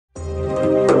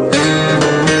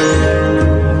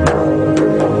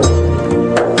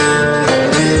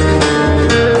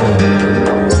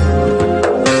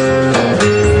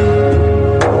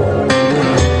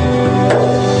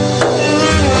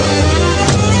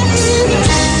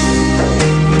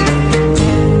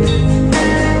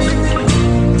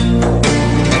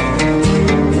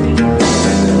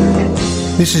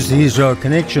This is the Israel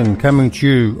Connection coming to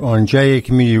you on JA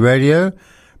Community Radio,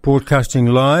 broadcasting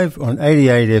live on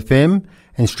 88 FM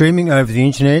and streaming over the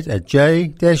internet at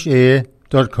j-air.com.au.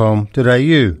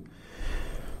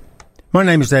 My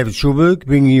name is David Schulberg,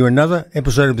 bringing you another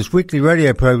episode of this weekly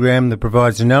radio program that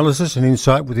provides analysis and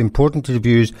insight with important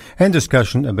interviews and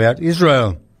discussion about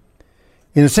Israel.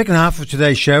 In the second half of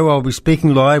today's show, I'll be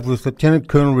speaking live with Lieutenant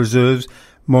Colonel Reserves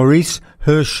Maurice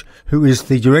Hirsch, who is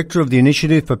the Director of the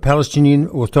Initiative for Palestinian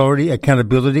Authority,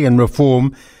 Accountability and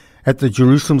Reform at the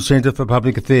Jerusalem Center for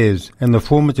Public Affairs, and the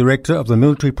former Director of the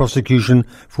Military Prosecution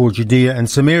for Judea and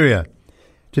Samaria.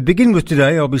 To begin with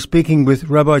today, I'll be speaking with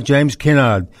Rabbi James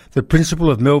Kennard, the principal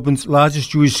of Melbourne's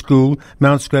largest Jewish school,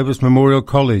 Mount Scopus Memorial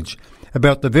College,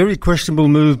 about the very questionable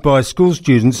move by school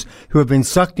students who have been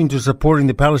sucked into supporting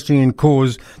the Palestinian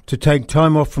cause to take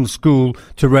time off from school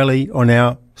to rally on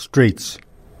our streets.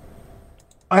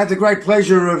 I had the great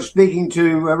pleasure of speaking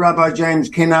to Rabbi James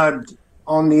Kennard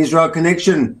on the Israel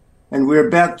Connection, and we're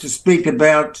about to speak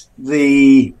about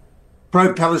the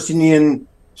pro-Palestinian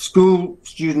school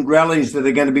student rallies that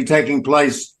are going to be taking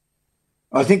place,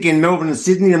 I think, in Melbourne and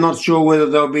Sydney. I'm not sure whether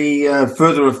they'll be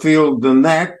further afield than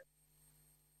that.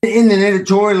 In an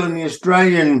editorial in The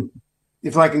Australian,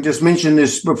 if I can just mention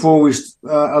this before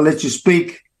I'll let you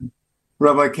speak,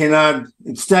 Rabbi Kennard,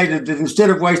 it stated that instead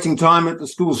of wasting time at the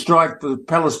school strike for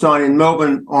Palestine in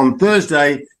Melbourne on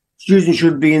Thursday, students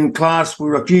should be in class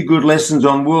for a few good lessons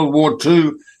on World War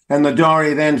II, and the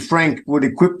diary of Anne Frank would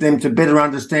equip them to better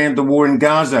understand the war in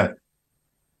Gaza.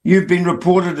 You've been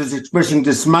reported as expressing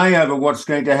dismay over what's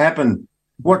going to happen.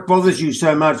 What bothers you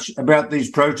so much about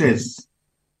these protests?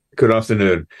 Good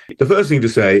afternoon. The first thing to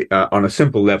say, on a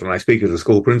simple level, and I speak as a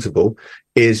school principal,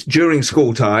 is during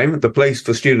school time, the place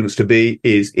for students to be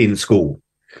is in school.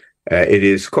 It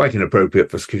is quite inappropriate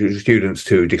for students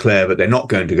to declare that they're not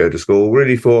going to go to school,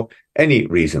 really for any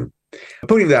reason.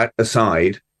 Putting that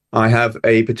aside, I have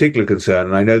a particular concern,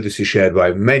 and I know this is shared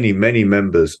by many, many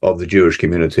members of the Jewish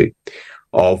community,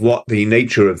 of what the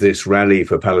nature of this rally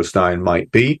for Palestine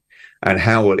might be and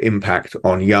how it will impact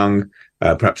on young,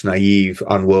 perhaps naive,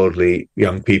 unworldly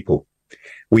young people.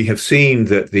 We have seen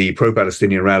that the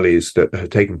pro-Palestinian rallies that have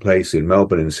taken place in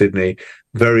Melbourne and Sydney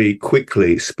very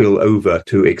quickly spill over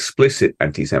to explicit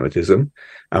anti-Semitism,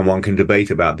 and one can debate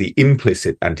about the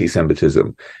implicit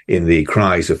anti-Semitism in the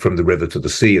cries of "from the river to the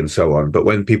sea" and so on. But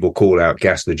when people call out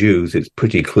 "gas the Jews," it's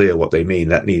pretty clear what they mean.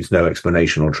 That needs no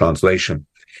explanation or translation.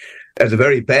 At the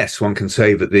very best, one can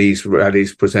say that these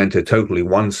rallies present a totally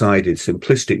one-sided,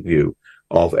 simplistic view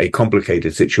of a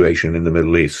complicated situation in the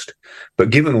Middle East. But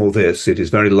given all this, it is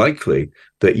very likely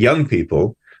that young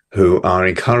people who are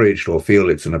encouraged or feel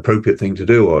it's an appropriate thing to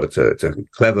do, or it's a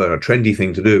clever or trendy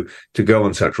thing to do, to go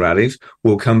on such rallies,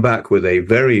 will come back with a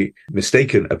very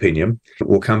mistaken opinion,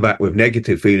 will come back with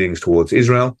negative feelings towards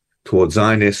Israel, towards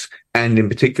Zionists, and in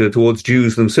particular towards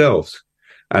Jews themselves.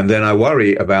 And then I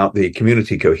worry about the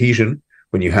community cohesion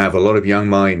when you have a lot of young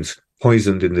minds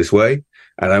poisoned in this way.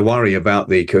 And I worry about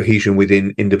the cohesion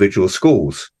within individual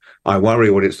schools. I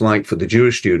worry what it's like for the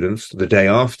Jewish students the day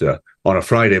after, on a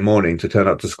Friday morning, to turn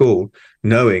up to school,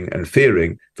 knowing and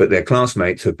fearing that their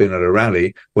classmates have been at a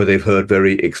rally where they've heard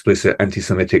very explicit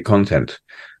anti-Semitic content.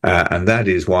 And that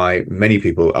is why many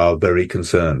people are very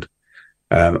concerned.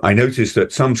 I noticed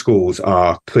that some schools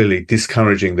are clearly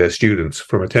discouraging their students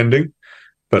from attending,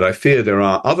 but I fear there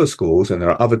are other schools and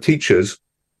there are other teachers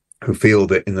who feel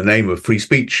that in the name of free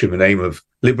speech, in the name of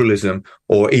liberalism,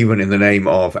 or even in the name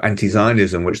of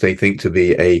anti-Zionism, which they think to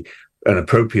be an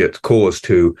appropriate cause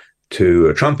to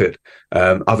trumpet,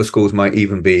 other schools might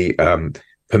even be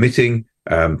permitting,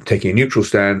 taking a neutral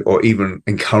stand, or even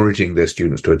encouraging their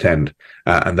students to attend.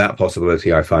 And that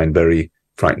possibility I find very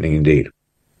frightening indeed.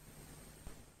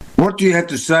 What do you have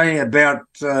to say about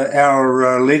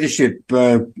our leadership?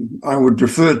 I would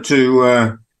refer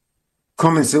to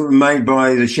comments that were made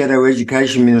by the Shadow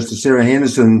Education Minister, Sarah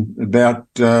Henderson, about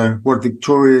what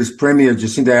Victoria's Premier,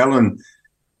 Jacinta Allen,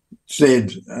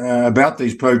 said about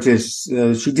these protests.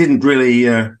 She didn't really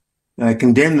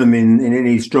condemn them in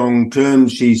any strong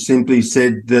terms. She simply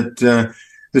said that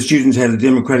the students had a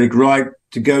democratic right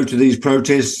to go to these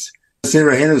protests.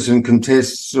 Sarah Henderson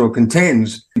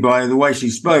contends, by the way she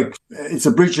spoke, it's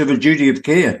a breach of a duty of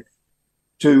care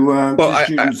to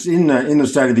students in the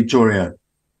state of Victoria.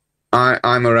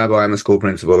 I'm a rabbi, I'm a school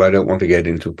principal. I don't want to get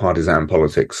into partisan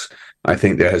politics. I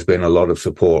think there has been a lot of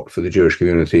support for the Jewish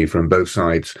community from both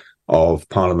sides of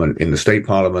Parliament in the state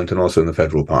Parliament and also in the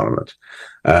federal Parliament.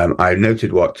 I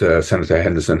noted what Senator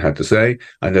Henderson had to say.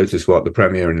 I noticed what the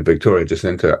Premier in Victoria,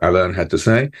 Jacinta Ardern, had to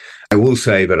say. I will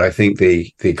say that I think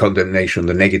the condemnation,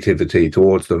 the negativity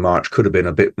towards the march could have been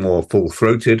a bit more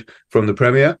full-throated from the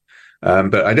Premier.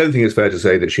 But I don't think it's fair to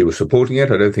say that she was supporting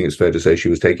it. I don't think it's fair to say she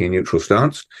was taking a neutral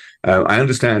stance. I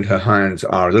understand her hands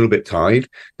are a little bit tied.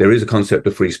 There is a concept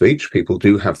of free speech. People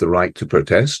do have the right to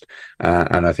protest.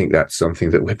 And I think that's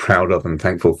something that we're proud of and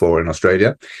thankful for in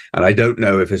Australia. And I don't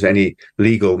know if there's any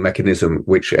legal mechanism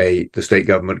which the state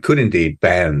government could indeed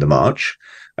ban the march.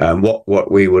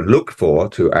 What we would look for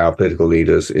to our political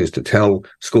leaders is to tell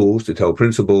schools, to tell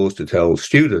principals, to tell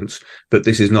students that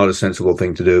this is not a sensible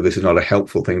thing to do. This is not a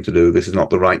helpful thing to do. This is not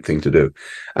the right thing to do.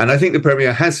 And I think the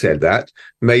Premier has said that.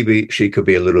 Maybe she could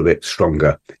be a little bit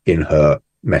stronger in her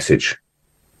message.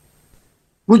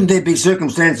 Wouldn't there be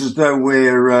circumstances, though,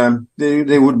 where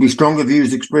there would be stronger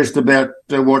views expressed about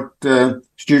what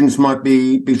students might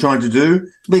be trying to do?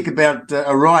 Speak about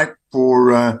a right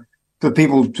for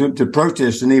people to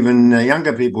protest, and even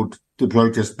younger people to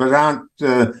protest, but aren't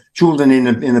children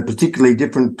in a particularly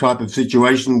different type of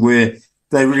situation where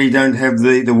they really don't have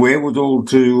the wherewithal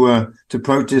to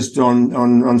protest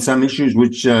on some issues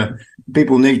which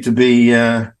people need to be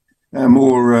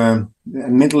more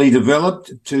mentally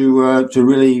developed to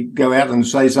really go out and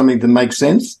say something that makes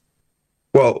sense?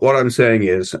 Well, what I'm saying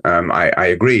is I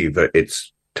agree that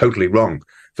it's totally wrong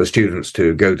for students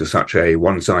to go to such a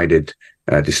one-sided,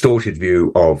 distorted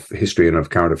view of history and of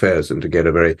current affairs and to get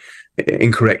a very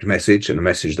incorrect message, and a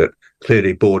message that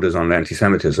clearly borders on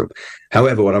anti-Semitism.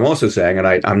 However, what I'm also saying, and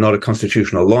I'm not a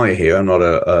constitutional lawyer here, I'm not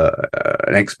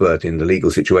an expert in the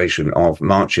legal situation of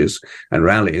marches and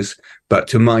rallies, but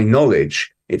to my knowledge,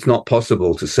 it's not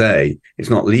possible to say, it's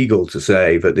not legal to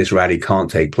say that this rally can't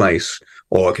take place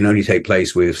or can only take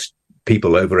place with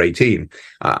people over 18.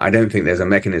 I don't think there's a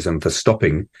mechanism for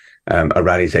stopping a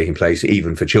rally taking place,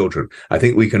 even for children. I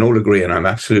think we can all agree, and I'm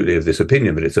absolutely of this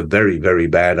opinion, that it's a very, very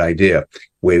bad idea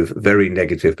with very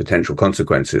negative potential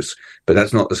consequences. But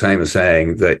that's not the same as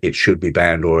saying that it should be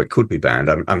banned or it could be banned.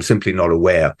 I'm simply not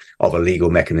aware of a legal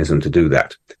mechanism to do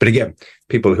that. But again,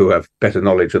 people who have better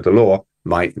knowledge of the law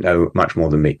might know much more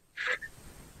than me.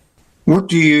 What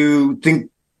do you think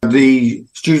the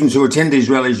students who attend these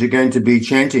rallies are going to be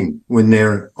chanting when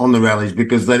they're on the rallies,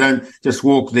 because they don't just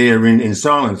walk there in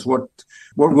silence? What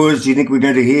words do you think we're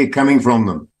going to hear coming from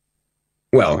them?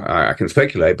 Well, I can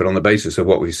speculate, but on the basis of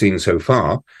what we've seen so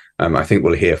far, I think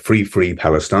we'll hear free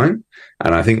Palestine,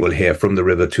 and I think we'll hear from the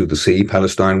river to the sea,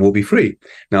 Palestine will be free.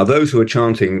 Now, those who are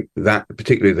chanting that,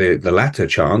 particularly the latter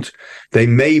chant, they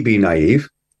may be naive.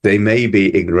 They may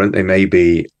be ignorant, they may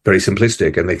be very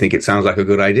simplistic, and they think it sounds like a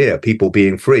good idea. People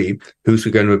being free, who's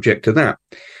going to object to that?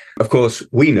 Of course,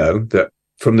 we know that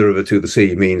from the river to the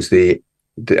sea means the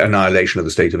annihilation of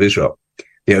the state of Israel.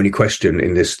 The only question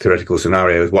in this theoretical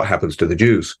scenario is what happens to the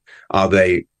Jews? Are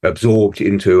they absorbed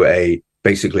into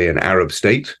basically an Arab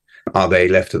state? Are they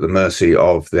left at the mercy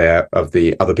of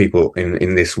the other people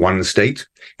in this one state?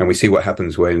 And we see what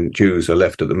happens when Jews are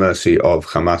left at the mercy of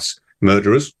Hamas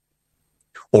murderers.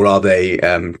 Or are they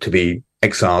to be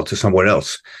exiled to somewhere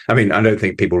else? I mean, I don't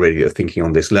think people really are thinking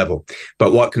on this level.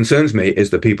 But what concerns me is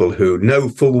the people who know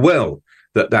full well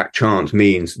that chant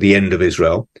means the end of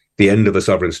Israel, the end of a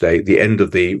sovereign state, the end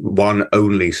of the one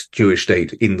only Jewish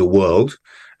state in the world,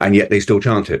 and yet they still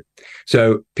chant it.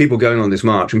 So people going on this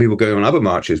march and people going on other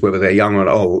marches, whether they're young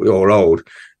or old,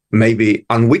 maybe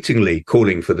unwittingly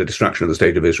calling for the destruction of the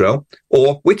state of Israel,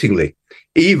 or wittingly.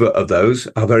 Either of those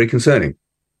are very concerning.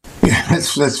 Yeah,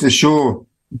 that's for sure.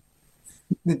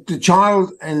 The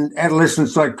child and adolescent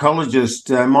psychologist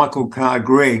Michael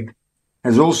Carr-Gregg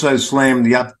has also slammed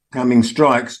the upcoming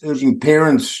strikes, urging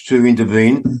parents to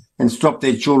intervene and stop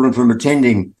their children from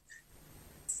attending.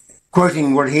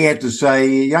 Quoting what he had to say,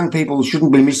 young people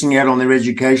shouldn't be missing out on their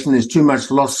education. There's too much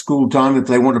lost school time. If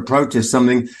they want to protest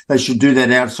something, they should do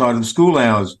that outside of school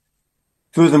hours.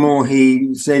 Furthermore,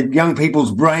 he said young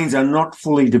people's brains are not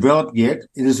fully developed yet.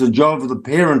 It is the job of the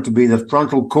parent to be the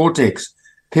frontal cortex.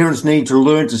 Parents need to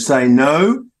learn to say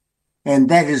no, and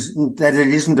that it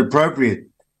isn't appropriate.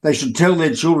 They should tell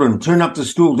their children, turn up to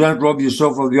school, don't rob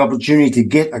yourself of the opportunity to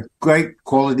get a great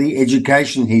quality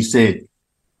education, he said.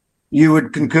 You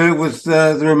would concur with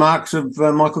the remarks of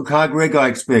Michael Carr-Gregg, I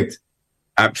expect.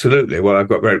 Absolutely. Well, I've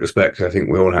got great respect, I think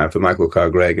we all have, for Michael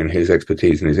Carr-Gregg and his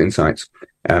expertise and his insights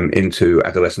into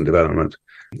adolescent development.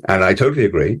 And I totally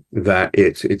agree that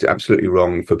it's absolutely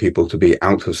wrong for people to be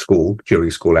out of school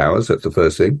during school hours. That's the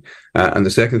first thing. And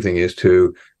the second thing is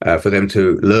for them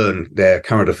to learn their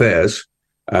current affairs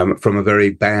from a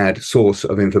very bad source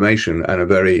of information and a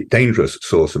very dangerous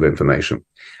source of information.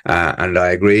 And I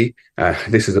agree,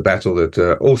 this is a battle that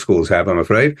all schools have, I'm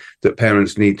afraid, that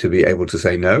parents need to be able to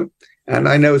say no. And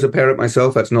I know as a parent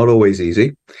myself, that's not always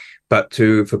easy. But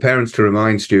for parents to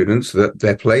remind students that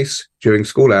their place during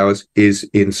school hours is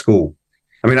in school.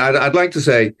 I mean, I'd like to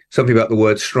say something about the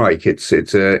word strike. It's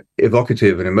a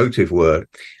evocative and emotive word,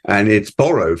 and it's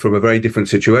borrowed from a very different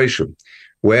situation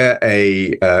where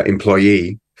a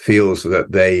employee feels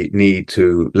that they need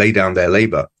to lay down their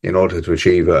labor in order to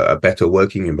achieve a better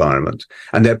working environment,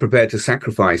 and they're prepared to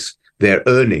sacrifice their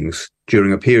earnings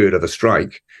during a period of a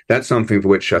strike. That's something for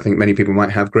which I think many people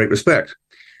might have great respect.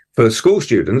 For school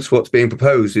students, what's being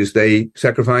proposed is they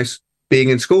sacrifice being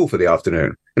in school for the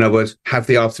afternoon. In other words, have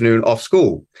the afternoon off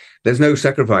school. There's no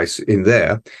sacrifice in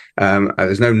there.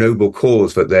 There's no noble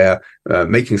cause that they're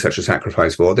making such a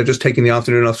sacrifice for. They're just taking the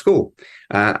afternoon off school.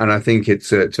 And I think it's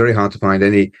very hard to find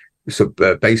any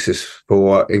basis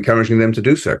for encouraging them to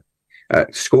do so.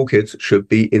 School kids should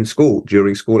be in school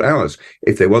during school hours.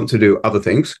 If they want to do other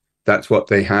things, that's what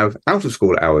they have out of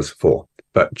school hours for.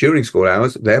 But during school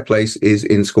hours, their place is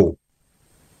in school.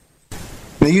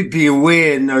 Now, you'd be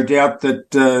aware, no doubt,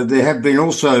 that there have been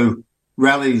also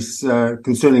rallies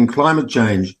concerning climate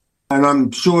change. And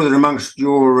I'm sure that amongst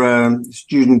your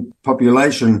student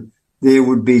population, there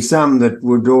would be some that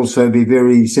would also be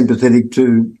very sympathetic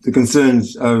to the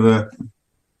concerns over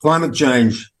climate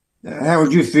change. How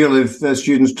would you feel if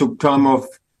students took time off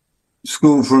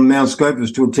school from Mount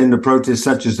Scopus to attend a protest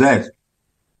such as that?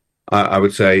 I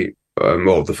would say,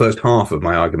 the first half of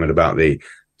my argument about the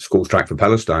school strike for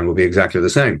Palestine will be exactly the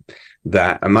same.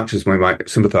 That much as we might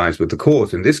sympathize with the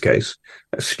cause in this case,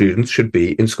 students should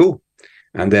be in school.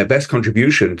 And their best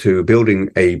contribution to building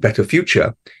a better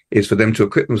future is for them to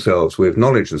equip themselves with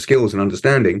knowledge and skills and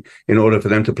understanding in order for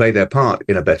them to play their part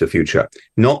in a better future,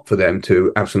 not for them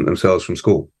to absent themselves from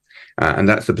school. And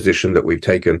that's the position that we've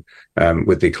taken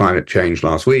with the climate change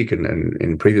last week and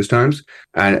in previous times.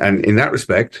 And in that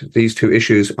respect, these two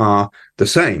issues are the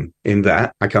same in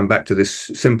that I come back to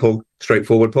this simple,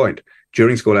 straightforward point.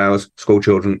 During school hours, school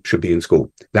children should be in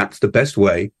school. That's the best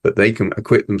way that they can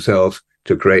equip themselves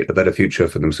to create a better future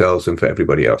for themselves and for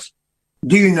everybody else.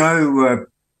 Do you know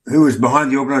who is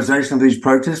behind the organisation of these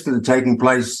protests that are taking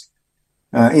place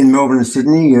in Melbourne and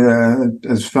Sydney,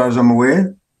 as far as I'm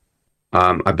aware?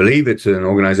 I believe it's an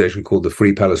organisation called the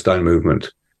Free Palestine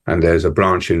Movement, and there's a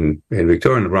branch in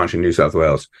Victoria and a branch in New South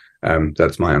Wales.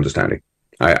 That's my understanding.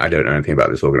 I don't know anything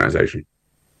about this organisation.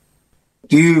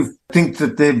 Do you think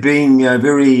that they're being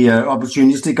very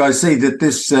opportunistic? I see that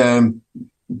this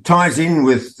ties in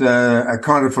with a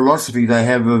kind of philosophy they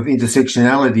have of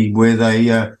intersectionality, where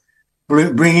they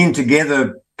bring in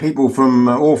together people from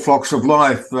all flocks of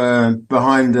life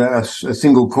behind a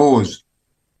single cause.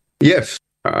 Yes.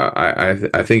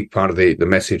 I think part of the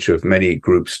message of many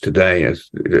groups today, as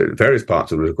various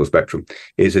parts of the political spectrum,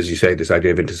 is, as you say, this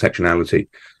idea of intersectionality,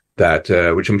 that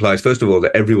which implies, first of all,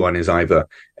 that everyone is either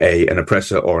an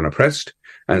oppressor or an oppressed,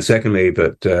 and secondly,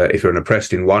 that if you're an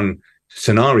oppressed in one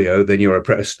scenario, then you're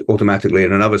oppressed automatically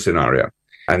in another scenario,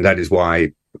 and that is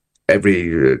why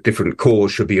every different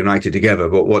cause should be united together.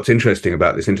 But what's interesting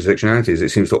about this intersectionality is it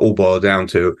seems to all boil down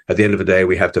to, at the end of the day,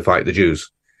 we have to fight the Jews.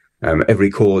 Every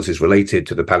cause is related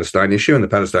to the Palestine issue, and the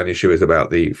Palestine issue is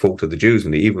about the fault of the Jews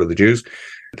and the evil of the Jews.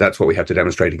 That's what we have to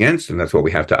demonstrate against, and that's what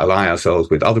we have to ally ourselves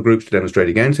with other groups to demonstrate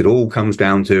against. It all comes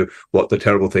down to what the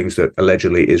terrible things that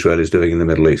allegedly Israel is doing in the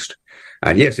Middle East.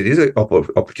 And yes, it is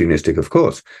opportunistic, of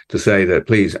course, to say that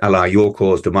please ally your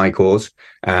cause to my cause,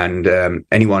 and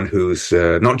anyone who's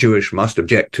not Jewish must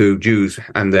object to Jews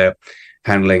and their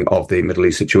handling of the Middle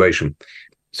East situation.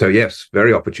 So yes,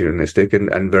 very opportunistic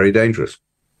and very dangerous.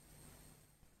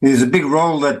 There's a big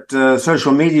role that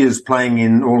social media is playing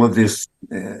in all of this.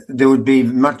 There would be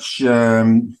much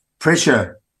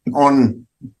pressure on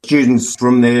students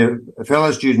from their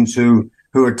fellow students who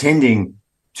are attending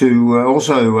to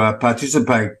also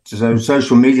participate. So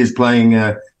social media is playing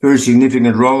a very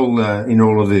significant role in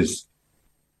all of this.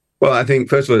 Well, I think,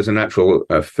 first of all, there's a natural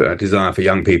desire for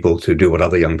young people to do what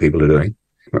other young people are doing.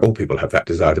 All people have that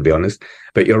desire, to be honest.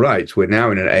 But you're right. We're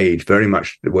now in an age very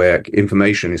much where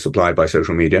information is supplied by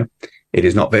social media. It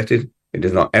is not vetted. It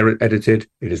is not edited.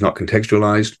 It is not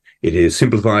contextualized. It is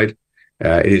simplified.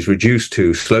 It is reduced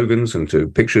to slogans and to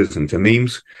pictures and to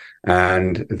memes.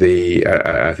 And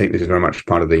I think this is very much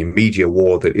part of the media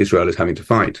war that Israel is having to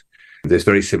fight. This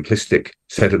very simplistic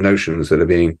set of notions that are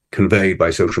being conveyed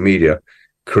by social media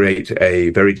create a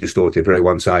very distorted, very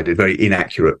one-sided, very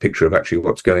inaccurate picture of actually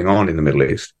what's going on in the Middle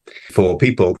East. For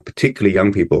people, particularly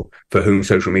young people, for whom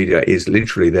social media is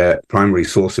literally their primary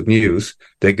source of news,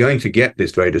 they're going to get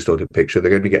this very distorted picture. They're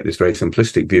going to get this very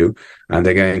simplistic view, and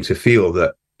they're going to feel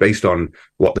that based on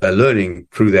what they're learning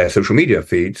through their social media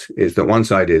feeds is that one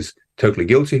side is totally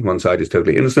guilty, one side is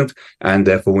totally innocent, and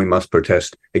therefore we must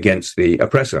protest against the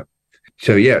oppressor.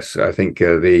 So yes, I think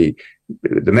the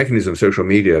mechanism of social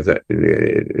media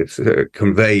that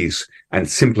conveys and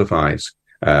simplifies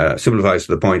to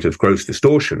the point of gross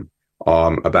distortion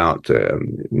about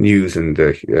news and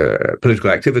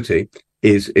political activity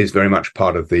is very much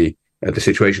part of the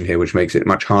situation here, which makes it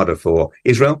much harder for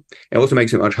Israel. It also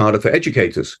makes it much harder for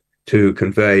educators to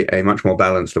convey a much more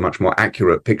balanced, a much more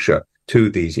accurate picture to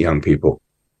these young people.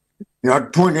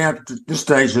 I'd point out at this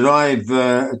stage that I've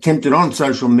attempted on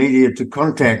social media to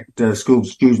contact school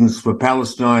students for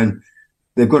Palestine.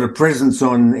 They've got a presence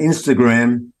on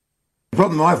Instagram. The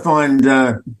problem I find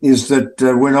is that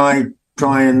when I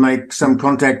try and make some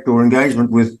contact or engagement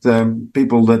with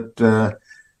people that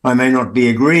I may not be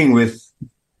agreeing with,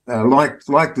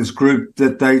 like this group,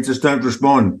 that they just don't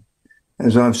respond.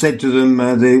 As I've said to them,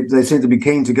 they seem to be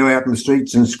keen to go out in the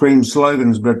streets and scream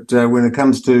slogans, but when it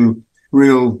comes to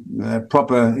real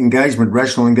proper engagement,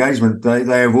 rational engagement,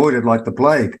 they avoid it like the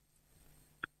plague.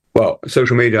 Well,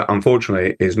 social media,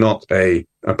 unfortunately, is not a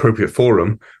appropriate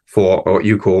forum for what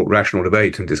you call rational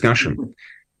debate and discussion.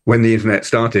 When the internet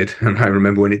started, and I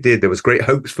remember when it did, there was great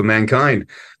hopes for mankind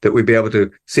that we'd be able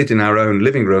to sit in our own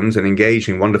living rooms and engage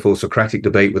in wonderful Socratic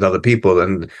debate with other people,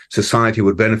 and society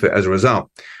would benefit as a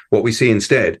result. What we see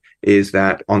instead is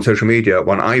that on social media,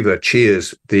 one either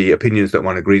cheers the opinions that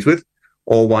one agrees with,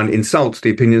 or one insults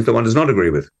the opinions that one does not agree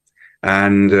with.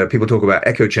 And people talk about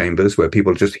echo chambers, where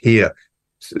people just hear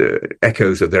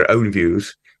echoes of their own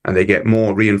views, and they get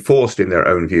more reinforced in their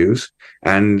own views.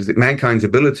 And mankind's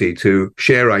ability to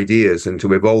share ideas and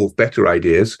to evolve better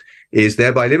ideas is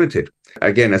thereby limited.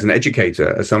 Again, as an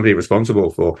educator, as somebody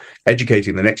responsible for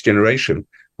educating the next generation,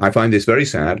 I find this very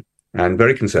sad and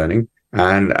very concerning.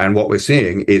 And what we're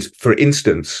seeing is, for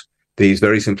instance, these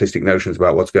very simplistic notions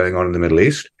about what's going on in the Middle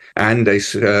East, and a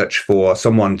search for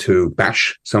someone to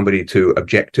bash, somebody to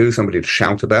object to, somebody to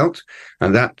shout about.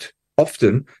 And that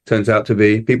often turns out to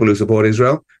be people who support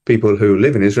Israel, people who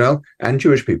live in Israel, and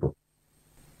Jewish people.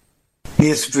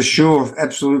 Yes, for sure.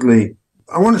 Absolutely.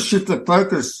 I want to shift the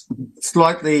focus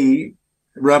slightly.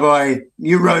 Rabbi,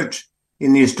 you wrote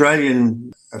in The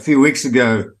Australian a few weeks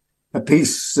ago a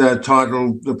piece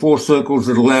titled "The Four Circles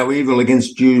That Allow Evil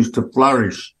Against Jews to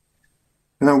Flourish."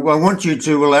 And I want you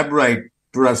to elaborate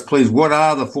for us, please. What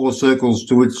are the four circles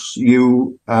to which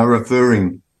you are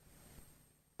referring?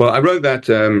 Well, I wrote that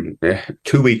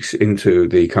 2 weeks into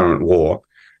the current war.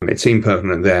 It seemed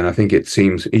permanent then. I think it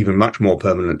seems even much more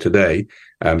permanent today,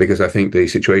 because I think the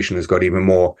situation has got even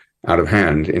more out of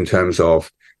hand in terms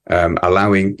of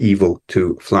allowing evil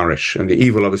to flourish. And the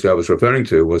evil, obviously, I was referring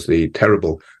to was the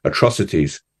terrible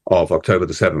atrocities of October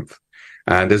the 7th.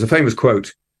 And there's a famous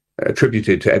quote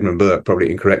attributed to Edmund Burke,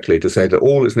 probably incorrectly, to say that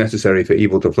all that's necessary for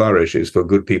evil to flourish is for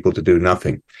good people to do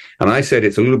nothing. And I said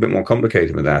it's a little bit more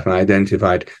complicated than that. And I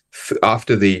identified,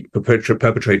 after the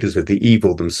perpetrators of the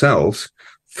evil themselves,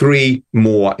 three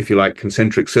more, if you like,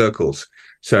 concentric circles.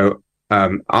 So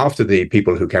after the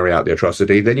people who carry out the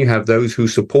atrocity, then you have those who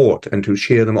support and who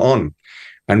cheer them on.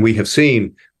 And we have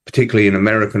seen, particularly in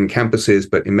American campuses,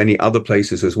 but in many other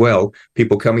places as well,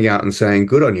 people coming out and saying,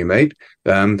 good on you, mate,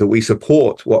 that we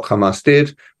support what Hamas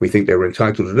did. We think they were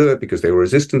entitled to do it because they were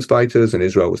resistance fighters and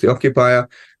Israel was the occupier,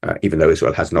 even though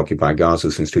Israel hasn't occupied Gaza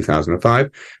since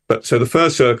 2005. But so the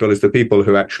first circle is the people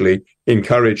who actually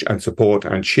encourage and support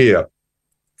and cheer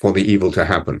for the evil to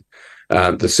happen.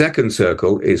 The second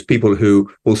circle is people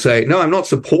who will say, no, I'm not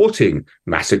supporting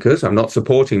massacres, I'm not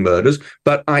supporting murders,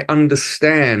 but I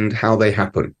understand how they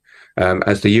happen.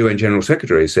 As the UN General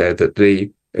Secretary said,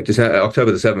 that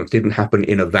October the 7th didn't happen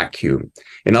in a vacuum.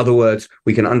 In other words,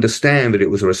 we can understand that it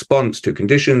was a response to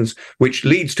conditions, which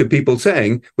leads to people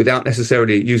saying, without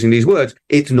necessarily using these words,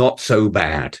 it's not so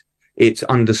bad. It's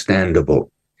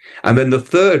understandable. And then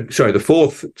the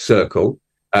fourth circle,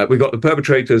 we've got the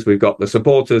perpetrators, we've got the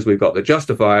supporters, we've got the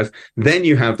justifiers. Then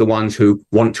you have the ones who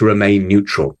want to remain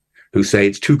neutral, who say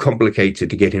it's too complicated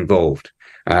to get involved.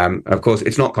 Of course,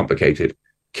 it's not complicated.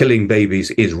 Killing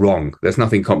babies is wrong. There's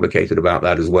nothing complicated about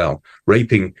that as well.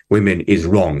 Raping women is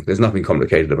wrong. There's nothing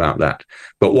complicated about that.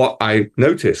 But what I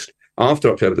noticed after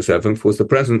October the 7th was the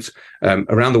presence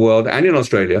around the world and in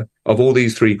Australia of all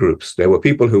these three groups. There were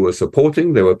people who were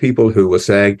supporting. There were people who were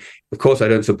saying, of course, I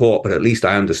don't support, but at least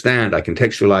I understand, I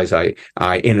contextualize,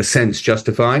 I in a sense,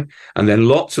 justify. And then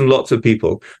lots and lots of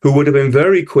people who would have been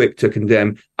very quick to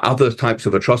condemn other types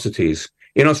of atrocities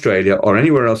in Australia or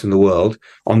anywhere else in the world.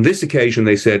 On this occasion,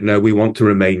 they said, no, we want to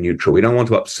remain neutral. We don't want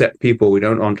to upset people. We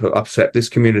don't want to upset this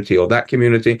community or that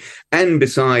community. And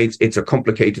besides, it's a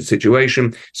complicated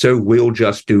situation, so we'll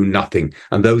just do nothing.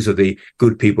 And those are the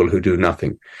good people who do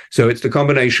nothing. So it's the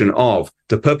combination of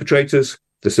the perpetrators,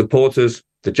 the supporters,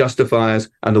 the justifiers,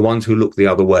 and the ones who look the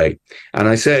other way. And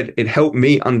I said it helped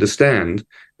me understand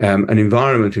an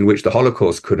environment in which the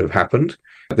Holocaust could have happened.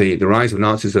 The rise of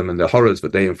Nazism and the horrors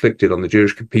that they inflicted on the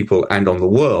Jewish people and on the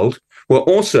world were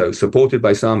also supported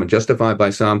by some and justified by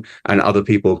some, and other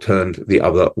people turned the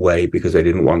other way because they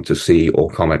didn't want to see or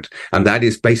comment. And that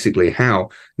is basically how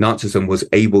Nazism was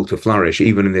able to flourish,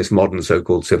 even in this modern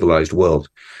so-called civilized world.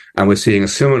 And we're seeing a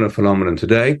similar phenomenon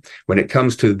today when it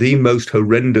comes to the most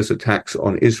horrendous attacks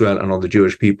on Israel and on the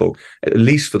Jewish people, at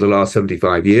least for the last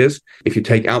 75 years. If you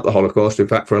take out the Holocaust, in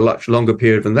fact, for a much longer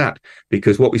period than that,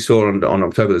 because what we saw on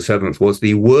October the 7th was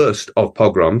the worst of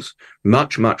pogroms,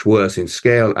 much, much worse in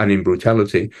scale and in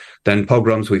brutality than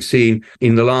pogroms we've seen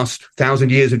in the last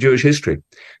 1,000 years of Jewish history.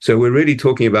 So we're really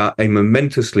talking about a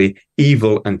momentously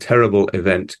evil and terrible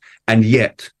event. And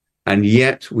yet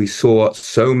we saw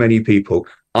so many people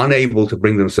unable to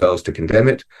bring themselves to condemn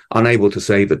it, unable to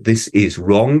say that this is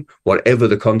wrong, whatever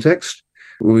the context.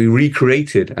 We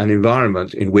recreated an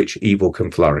environment in which evil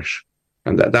can flourish.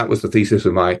 And that was the thesis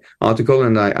of my article,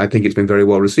 and I think it's been very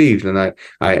well received. And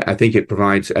I think it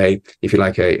provides a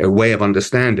way of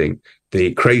understanding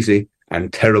the crazy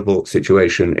and terrible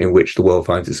situation in which the world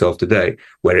finds itself today,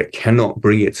 where it cannot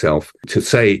bring itself to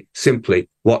say simply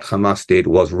what Hamas did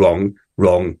was wrong,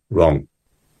 wrong, wrong.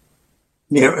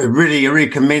 Yeah, I really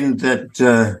commend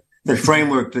that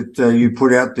framework that you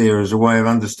put out there as a way of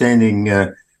understanding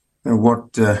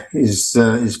what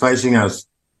is facing us.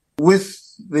 With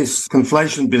this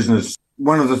conflation business,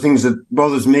 one of the things that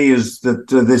bothers me is that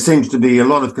there seems to be a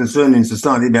lot of concern in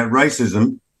society about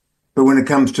racism, but when it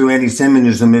comes to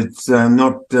anti-Semitism, it's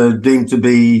not deemed to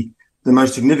be the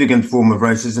most significant form of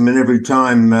racism. And every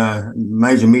time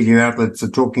major media outlets are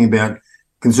talking about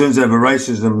concerns over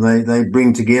racism, they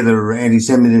bring together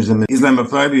anti-Semitism and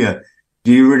Islamophobia.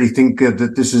 Do you really think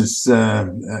that this is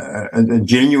a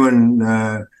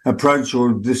genuine approach,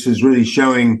 or this is really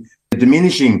showing a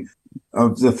diminishing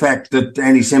of the fact that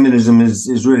anti-Semitism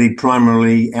is really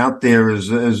primarily out there as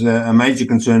a major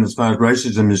concern as far as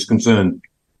racism is concerned?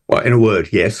 Well, in a word,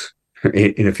 yes.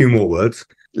 In a few more words,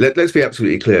 let's be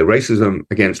absolutely clear. Racism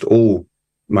against all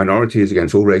minorities,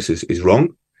 against all races, is wrong.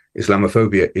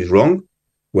 Islamophobia is wrong.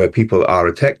 Where people are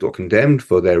attacked or condemned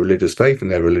for their religious faith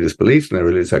and their religious beliefs and their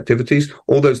religious activities,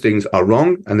 all those things are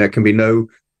wrong, and there can be no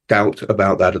doubt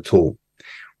about that at all.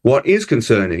 What is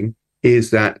concerning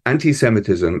is that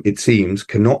anti-Semitism, it seems,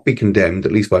 cannot be condemned,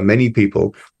 at least by many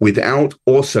people, without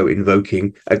also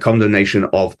invoking a condemnation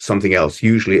of something else,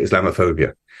 usually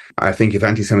Islamophobia. I think if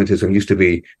anti-Semitism used to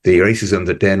be the racism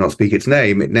that dare not speak its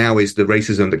name, it now is the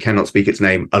racism that cannot speak its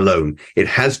name alone. It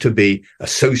has to be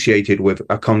associated with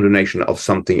a condemnation of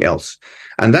something else.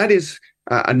 And that is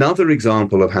another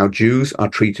example of how Jews are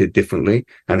treated differently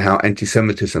and how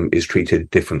anti-Semitism is treated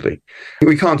differently.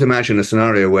 We can't imagine a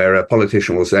scenario where a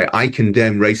politician will say, I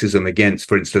condemn racism against,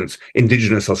 for instance,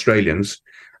 Indigenous Australians,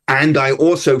 and I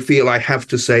also feel I have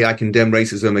to say I condemn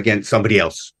racism against somebody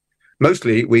else.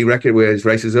 Mostly, we recognize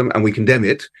racism and we condemn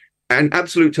it in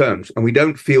absolute terms, and we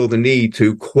don't feel the need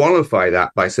to qualify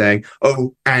that by saying,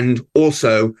 oh, and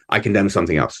also I condemn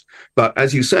something else. But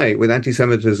as you say, with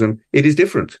anti-Semitism, it is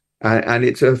different, and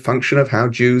it's a function of how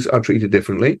Jews are treated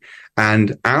differently,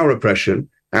 and our oppression,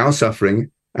 our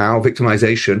suffering, our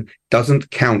victimization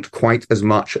doesn't count quite as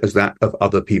much as that of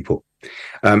other people.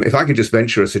 If I could just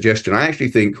venture a suggestion, I actually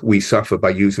think we suffer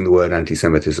by using the word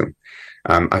anti-Semitism.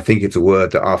 I think it's a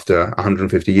word that after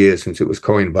 150 years since it was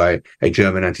coined by a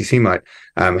German anti-Semite,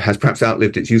 has perhaps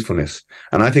outlived its usefulness.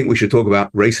 And I think we should talk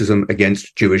about racism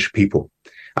against Jewish people.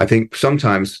 I think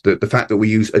sometimes the fact that we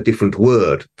use a different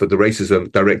word for the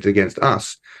racism directed against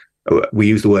us, we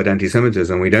use the word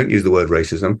anti-Semitism, we don't use the word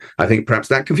racism. I think perhaps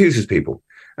that confuses people.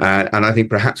 And I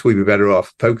think perhaps we'd be better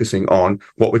off focusing on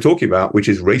what we're talking about, which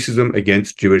is racism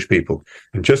against Jewish people.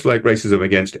 And just like racism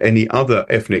against any other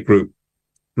ethnic group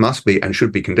must be and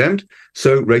should be condemned,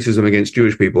 so racism against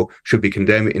Jewish people should be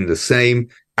condemned in the same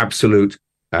absolute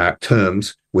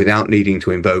terms without needing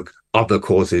to invoke other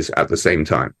causes at the same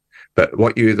time. But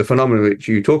the phenomenon which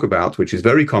you talk about, which is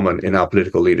very common in our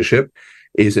political leadership,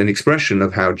 is an expression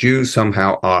of how Jews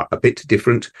somehow are a bit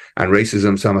different, and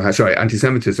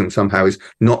anti-Semitism somehow is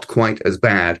not quite as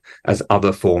bad as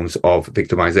other forms of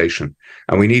victimization.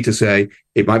 And we need to say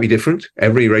it might be different.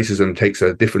 Every racism takes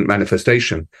a different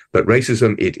manifestation, but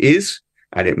racism it is,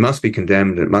 and it must be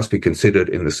condemned, and it must be considered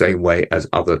in the same way as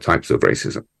other types of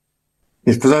racism.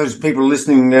 Yes, for those people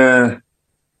listening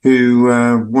who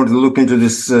want to look into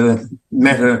this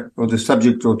matter or the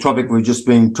subject or topic we've just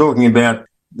been talking about,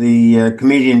 the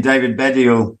comedian David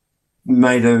Baddiel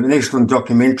made an excellent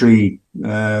documentary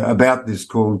about this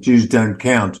called Jews Don't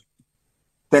Count.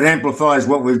 That amplifies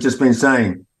what we've just been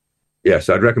saying. Yes,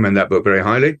 I'd recommend that book very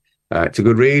highly. It's a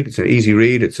good read. It's an easy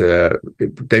read.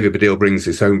 David Baddiel brings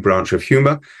his own branch of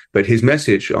humor, but his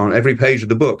message on every page of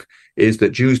the book is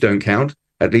that Jews don't count.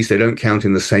 At least they don't count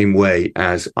in the same way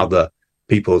as other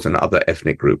peoples and other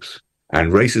ethnic groups.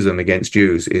 And racism against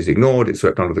Jews is ignored, it's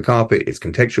swept under the carpet, it's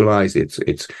contextualized,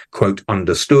 it's quote,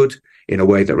 understood in a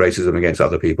way that racism against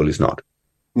other people is not.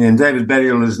 Yeah, and David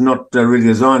Baddiel is not really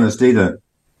a Zionist either.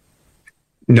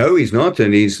 No, he's not,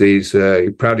 and he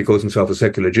proudly calls himself a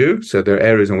secular Jew, so there are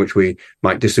areas in which we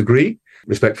might disagree,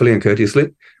 respectfully and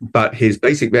courteously, but his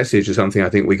basic message is something I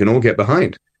think we can all get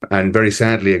behind, and very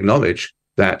sadly acknowledge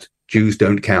that Jews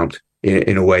don't count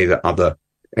in a way that other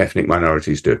ethnic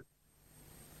minorities do.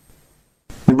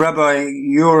 Rabbi,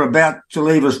 you're about to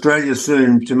leave Australia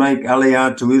soon to make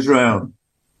Aliyah to Israel.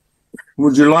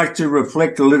 Would you like to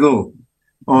reflect a little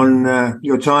on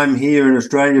your time here in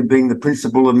Australia, being the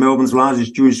principal of Melbourne's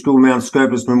largest Jewish school, Mount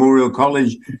Scopus Memorial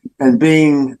College, and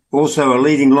being also a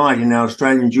leading light in our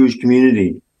Australian Jewish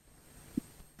community?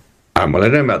 Well, I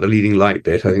don't know about the leading light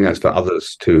bit. I think that's for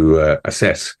others to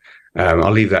assess.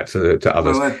 I'll leave that to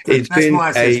others. Well, that's my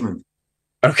assessment.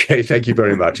 Okay, thank you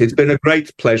very much. It's been a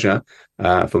great pleasure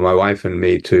for my wife and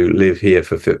me to live here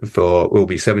for will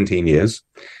be 17 years.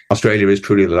 Australia is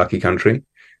truly the lucky country,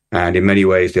 and in many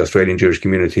ways, the Australian Jewish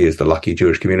community is the lucky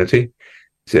Jewish community.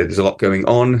 So there's a lot going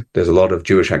on. There's a lot of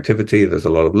Jewish activity. There's a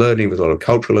lot of learning. There's a lot of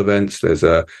cultural events. There's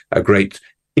a great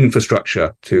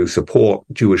infrastructure to support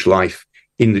Jewish life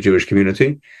in the Jewish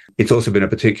community. It's also been a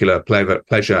particular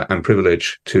pleasure and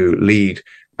privilege to lead,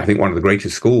 I think, one of the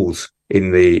greatest schools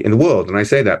in the world. And I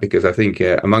say that because I think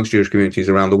amongst Jewish communities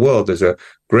around the world, there's a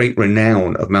great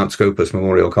renown of Mount Scopus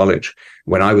Memorial College.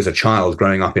 When I was a child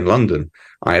growing up in London,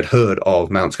 I had heard of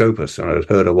Mount Scopus, and I had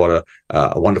heard of what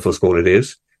a wonderful school it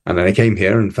is. And then I came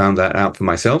here and found that out for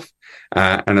myself.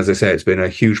 And as I say, it's been a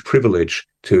huge privilege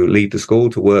to lead the school,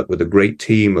 to work with a great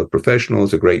team of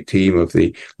professionals, a great team of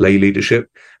the lay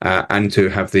leadership, and to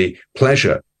have the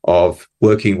pleasure of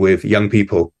working with young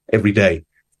people every day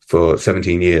for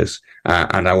 17 years.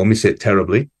 And I will miss it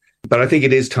terribly. But I think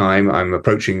it is time. I'm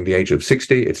approaching the age of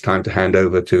 60. It's time to hand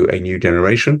over to a new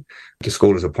generation. The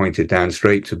school has appointed Dan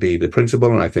Straight to be the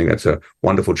principal, and I think that's a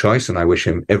wonderful choice, and I wish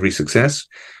him every success.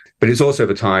 But it's also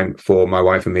the time for my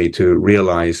wife and me to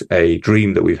realize a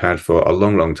dream that we've had for a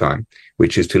long, long time,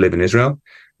 which is to live in Israel.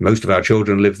 Most of our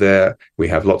children live there. We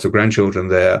have lots of grandchildren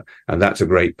there, and that's a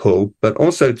great pull. But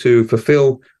also to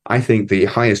fulfill, I think, the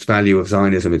highest value of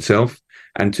Zionism itself,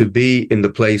 and to be in the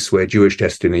place where Jewish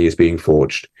destiny is being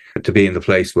forged, to be in the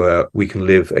place where we can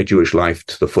live a Jewish life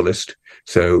to the fullest.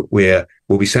 So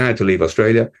we'll be sad to leave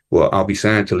Australia. Well, I'll be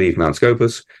sad to leave Mount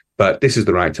Scopus. But this is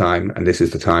the right time, and this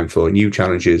is the time for new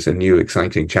challenges and new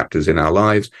exciting chapters in our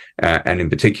lives, and in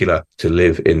particular to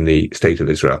live in the state of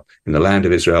Israel, in the land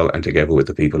of Israel, and together with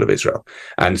the people of Israel.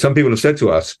 And some people have said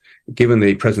to us, given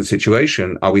the present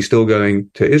situation, are we still going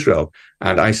to Israel?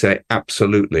 And I say,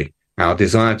 absolutely. Our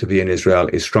desire to be in Israel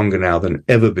is stronger now than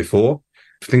ever before.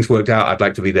 If things worked out, I'd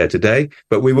like to be there today,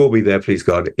 but we will be there, please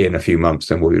God, in a few months,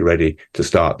 and we'll be ready to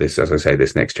start this, as I say,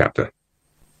 this next chapter.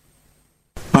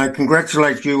 I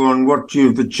congratulate you on what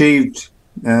you've achieved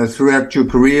throughout your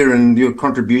career and your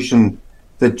contribution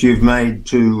that you've made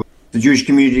to the Jewish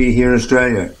community here in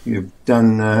Australia. You've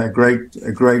done a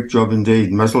great job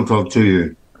indeed. Mazel tov to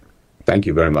you. Thank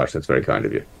you very much. That's very kind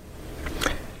of you.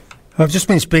 I've just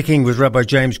been speaking with Rabbi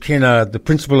James Kennard, the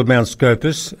principal of Mount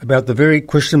Scopus, about the very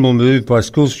questionable move by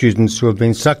school students who have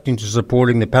been sucked into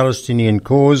supporting the Palestinian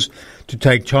cause to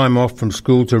take time off from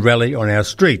school to rally on our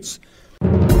streets.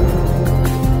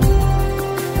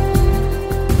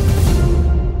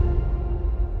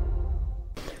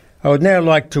 I would now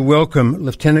like to welcome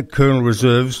Lieutenant Colonel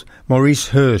Reserves Maurice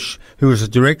Hirsch, who is the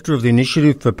Director of the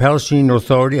Initiative for Palestinian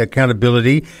Authority,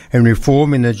 Accountability and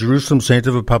Reform in the Jerusalem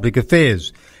Centre for Public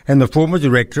Affairs, and the former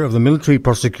Director of the Military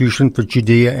Prosecution for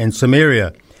Judea and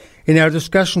Samaria. In our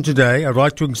discussion today, I'd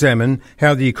like to examine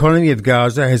how the economy of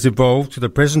Gaza has evolved to the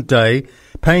present day,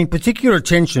 paying particular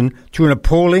attention to an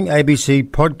appalling ABC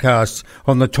podcast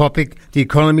on the topic, the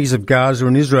economies of Gaza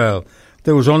and Israel,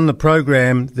 that was on the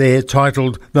program there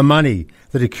titled The Money,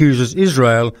 that accuses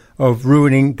Israel of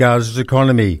ruining Gaza's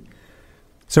economy.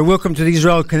 So welcome to the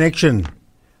Israel Connection,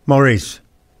 Maurice.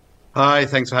 Hi,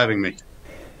 thanks for having me.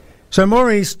 So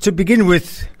Maurice, to begin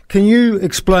with, can you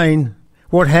explain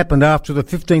what happened after the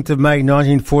 15th of May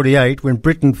 1948 when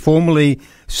Britain formally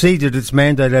ceded its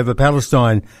mandate over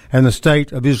Palestine and the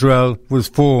State of Israel was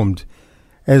formed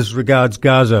as regards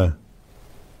Gaza?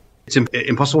 It's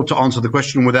impossible to answer the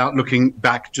question without looking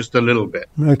back just a little bit.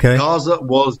 Okay. Gaza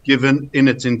was given in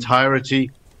its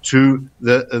entirety to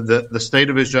the State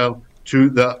of Israel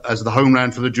as the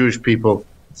homeland for the Jewish people.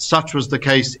 Such was the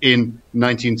case in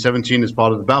 1917 as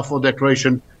part of the Balfour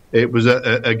Declaration. It was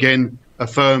again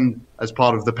affirmed as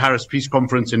part of the Paris Peace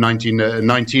Conference in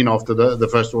 1919 after the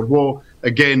First World War,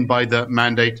 again by the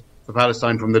mandate for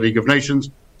Palestine from the League of Nations.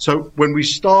 So when we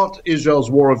start Israel's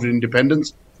War of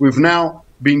Independence, we've now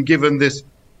been given this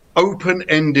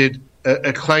open-ended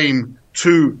claim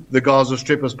to the Gaza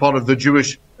Strip as part of the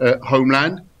Jewish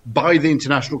homeland by the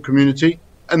international community,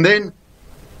 and then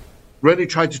really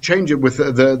tried to change it with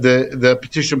the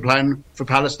petition plan for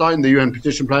Palestine, the UN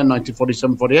petition plan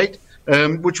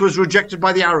 1947-48, which was rejected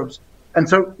by the Arabs. And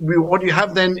so what you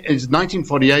have then is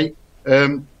 1948,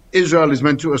 Israel is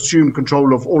meant to assume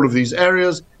control of all of these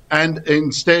areas, and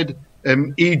instead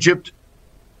Egypt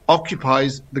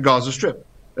occupies the Gaza Strip.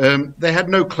 They had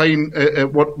no claim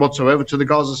whatsoever to the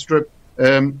Gaza Strip,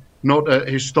 not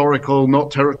historical,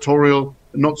 not territorial,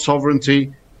 not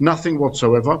sovereignty, nothing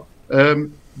whatsoever.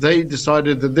 They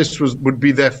decided that this would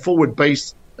be their forward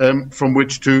base from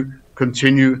which to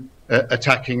continue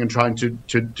attacking and trying to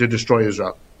destroy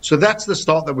Israel. So that's the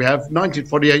start that we have,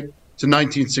 1948 to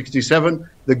 1967.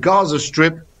 The Gaza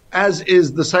Strip, as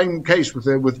is the same case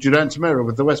with Judea and Samaria,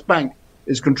 with the West Bank,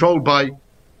 is controlled by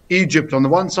Egypt on the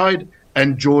one side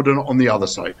and Jordan on the other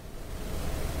side.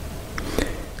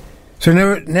 So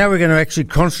now we're going to actually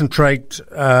concentrate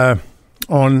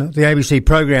on the ABC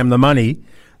program, The Money,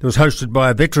 that was hosted by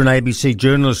a veteran ABC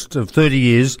journalist of 30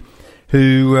 years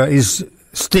who is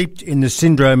steeped in the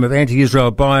syndrome of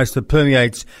anti-Israel bias that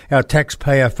permeates our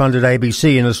taxpayer-funded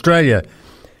ABC in Australia.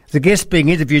 The guest being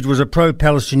interviewed was a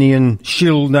pro-Palestinian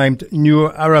shill named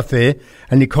Noor Arafeh,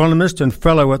 an economist and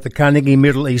fellow at the Carnegie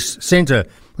Middle East Centre,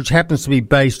 which happens to be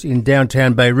based in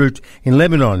downtown Beirut in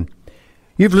Lebanon.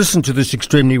 You've listened to this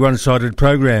extremely one-sided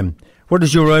program. What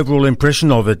is your overall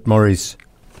impression of it, Maurice?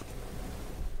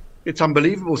 It's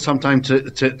unbelievable sometimes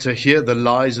to hear the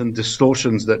lies and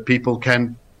distortions that people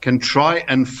can try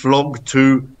and flog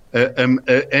to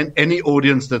any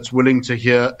audience that's willing to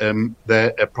hear their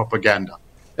propaganda.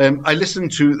 I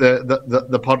listened to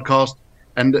the podcast,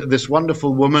 and this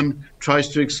wonderful woman tries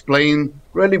to explain,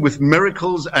 really with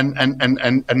miracles and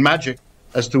magic,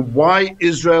 as to why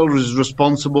Israel is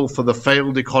responsible for the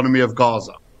failed economy of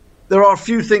Gaza. There are a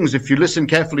few things, if you listen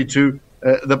carefully to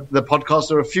the podcast,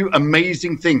 there are a few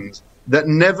amazing things that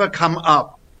never come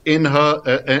up in her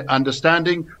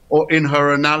understanding or in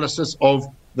her analysis of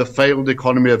the failed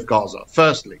economy of Gaza.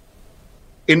 Firstly,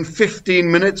 in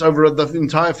 15 minutes, over the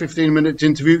entire 15-minute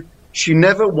interview, she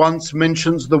never once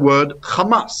mentions the word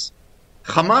Hamas.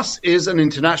 Hamas is an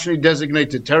internationally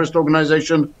designated terrorist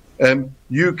organization,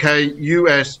 UK,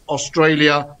 US,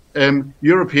 Australia,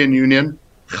 European Union.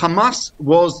 Hamas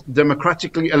was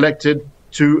democratically elected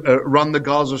to run the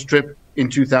Gaza Strip in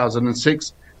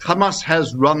 2006. Hamas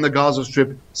has run the Gaza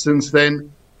Strip since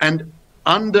then, and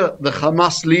under the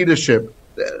Hamas leadership,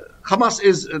 Hamas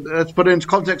is, let's put it into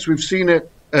context, we've seen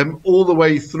it all the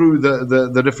way through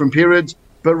the different periods,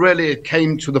 but really it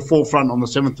came to the forefront on the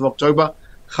 7th of October.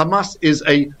 Hamas is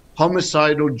a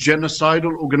homicidal,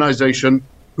 genocidal organization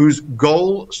whose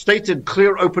goal, stated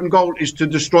clear, open goal, is to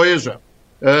destroy Israel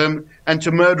and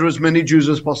to murder as many Jews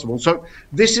as possible. So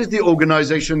this is the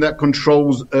organization that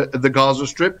controls the Gaza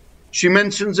Strip. She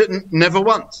mentions it never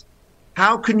once.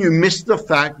 How can you miss the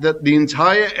fact that the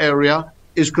entire area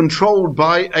is controlled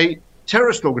by a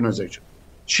terrorist organization?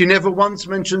 She never once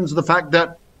mentions the fact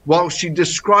that while she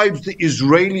describes the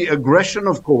Israeli aggression,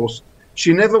 of course,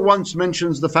 she never once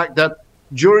mentions the fact that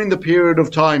during the period of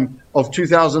time of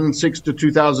 2006 to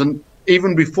 2000,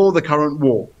 even before the current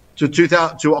war, to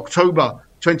October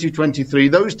 2023,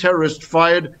 those terrorists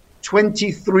fired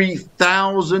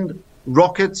 23,000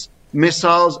 rockets,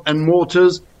 missiles and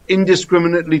mortars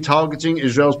indiscriminately targeting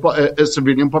Israel's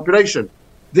civilian population.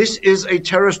 This is a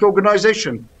terrorist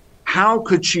organization. How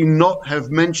could she not have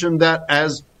mentioned that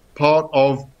as part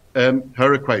of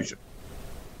her equation?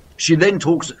 She then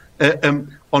talks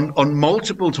on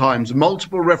multiple times,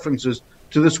 multiple references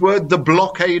to this word, the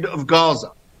blockade of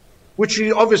Gaza, which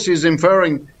she obviously is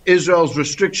inferring Israel's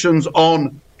restrictions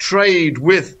on trade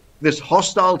with this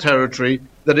hostile territory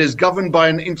that is governed by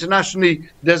an internationally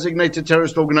designated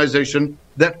terrorist organization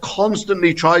that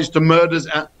constantly tries to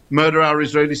murder our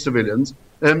Israeli civilians.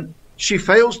 She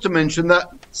fails to mention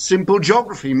that simple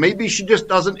geography. Maybe she just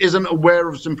isn't aware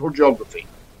of simple geography.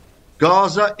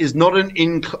 Gaza is not an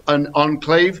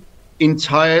enclave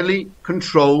entirely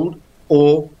controlled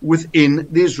or within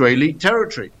the Israeli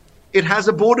territory. It has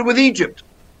a border with Egypt.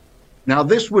 Now,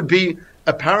 this would be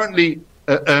apparently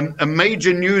a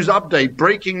major news update,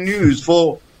 breaking news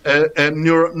for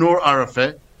Noor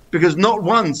Arafat, because not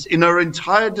once in her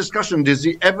entire discussion does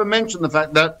he ever mention the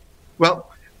fact that,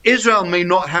 well, Israel may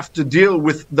not have to deal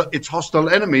with its hostile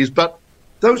enemies, but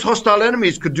those hostile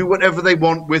enemies could do whatever they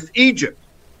want with Egypt.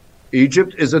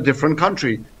 Egypt is a different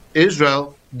country.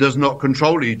 Israel does not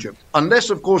control Egypt, unless,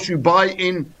 of course, you buy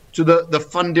into the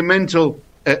fundamental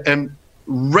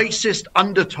racist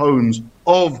undertones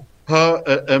of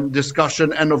her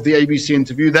discussion and of the ABC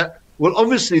interview that, well,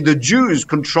 obviously the Jews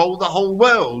control the whole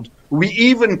world. We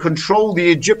even control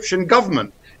the Egyptian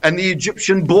government and the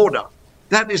Egyptian border.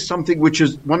 That is something which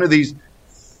is one of these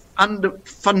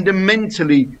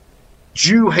fundamentally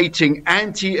Jew-hating,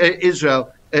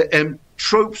 anti-Israel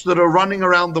tropes that are running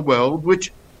around the world,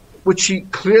 which she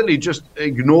clearly just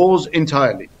ignores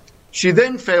entirely. She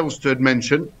then fails to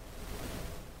mention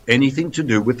anything to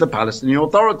do with the Palestinian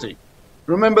Authority.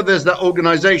 Remember, there's that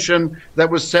organization that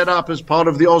was set up as part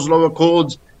of the Oslo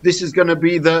Accords. This is going to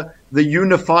be the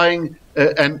unifying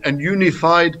and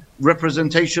unified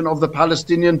representation of the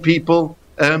Palestinian people,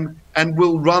 and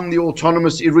will run the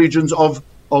autonomous regions of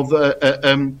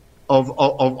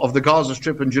the Gaza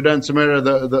Strip and Judea and Samaria,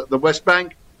 the West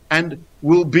Bank, and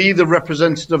will be the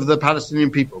representative of the Palestinian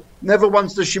people. Never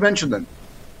once does she mention them.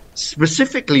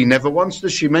 Specifically, never once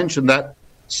does she mention that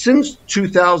since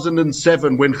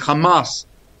 2007, when Hamas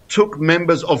took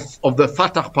members of the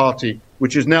Fatah party,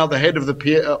 which is now the head of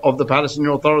the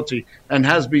Palestinian Authority and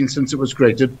has been since it was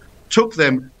created, took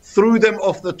them, threw them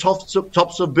off the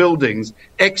tops of buildings,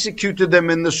 executed them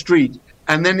in the street,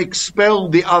 and then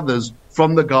expelled the others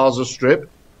from the Gaza Strip.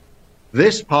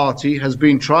 This party has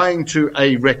been trying to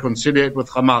reconciliate with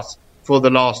Hamas for the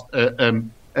last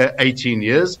 18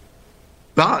 years.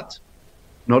 But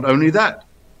not only that,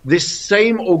 this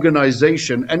same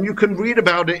organization, and you can read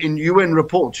about it in UN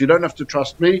reports. You don't have to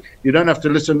trust me. You don't have to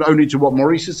listen only to what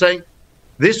Maurice is saying.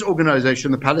 This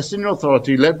organization, the Palestinian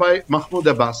Authority, led by Mahmoud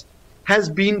Abbas, has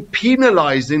been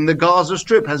penalizing the Gaza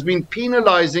Strip, has been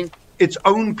penalizing its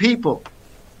own people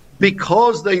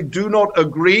because they do not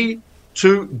agree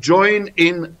to join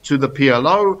in to the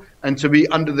PLO and to be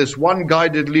under this one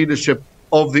guided leadership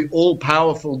of the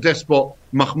all-powerful despot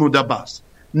Mahmoud Abbas.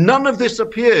 None of this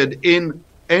appeared in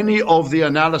any of the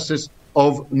analysis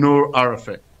of Noor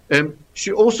Arafat.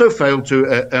 She also failed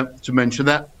to mention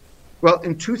that, well,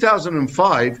 in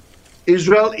 2005,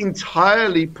 Israel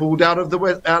entirely pulled out of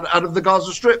the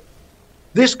Gaza Strip.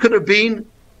 This could have been,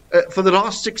 for the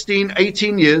last 16,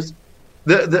 18 years,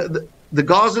 the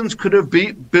Gazans could have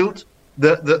built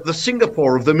the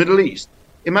Singapore of the Middle East.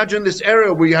 Imagine this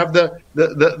area where you have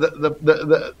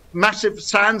the massive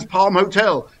Sands Palm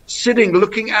Hotel sitting,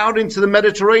 looking out into the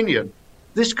Mediterranean.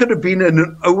 This could have been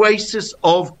an oasis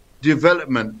of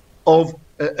development, of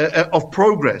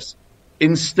progress.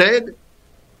 Instead,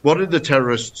 what did the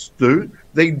terrorists do?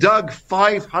 They dug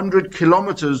 500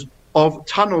 kilometers of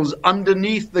tunnels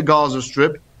underneath the Gaza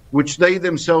Strip, which they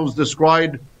themselves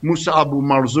described. Musa Abu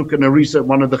Marzouk,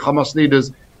 one of the Hamas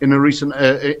leaders, in a recent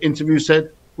interview said,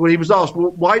 well, he was asked,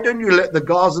 well, why don't you let the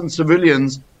Gazan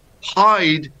civilians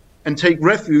hide and take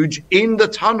refuge in the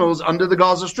tunnels under the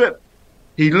Gaza Strip?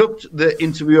 He looked the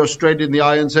interviewer straight in the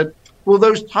eye and said, well,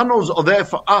 those tunnels are there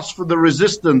for us, for the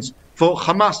resistance, for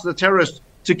Hamas, the terrorists,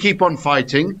 to keep on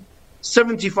fighting.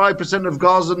 75% of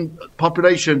Gazan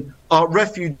population are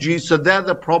refugees, so they're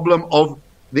the problem of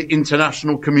the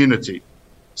international community.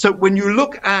 So when you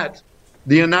look at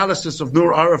the analysis of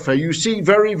Noor Arafat, you see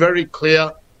very, very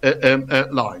clear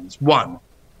lines. One,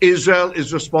 Israel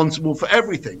is responsible for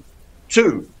everything.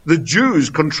 Two, the Jews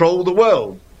control the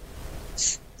world.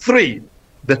 Three,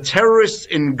 the terrorists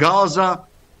in Gaza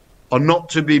are not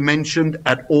to be mentioned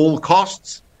at all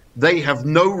costs. They have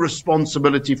no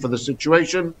responsibility for the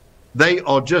situation. They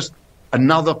are just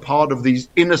another part of these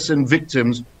innocent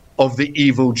victims of the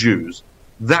evil Jews.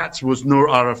 That was Noor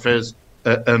Arafat's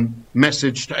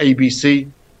message to ABC.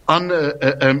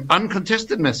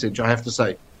 Uncontested message, I have to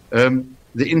say.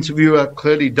 The interviewer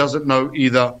clearly doesn't know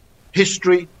either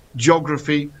history,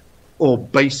 geography, or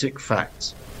basic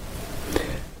facts.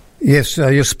 Yes,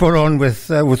 you're spot on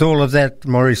with all of that,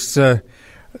 Maurice.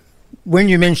 When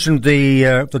you mentioned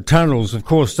the tunnels, of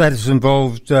course, that has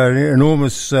involved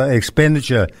enormous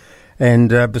expenditure. And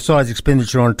besides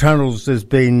expenditure on tunnels, there's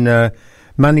been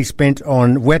money spent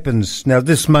on weapons. Now,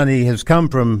 this money has come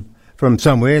from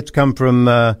somewhere. It's come from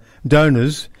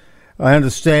donors. I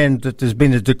understand that there's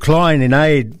been a decline in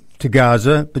aid to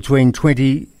Gaza between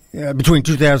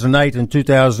 2008 and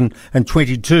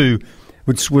 2022,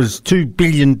 which was $2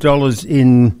 billion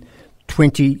in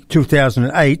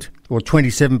 2008, or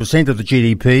 27% of the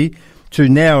GDP, to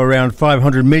now around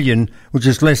 $500 million, which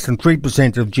is less than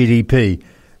 3% of GDP.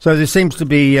 So there seems to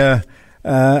be a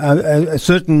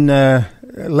certain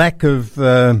lack of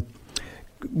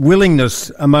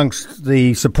willingness amongst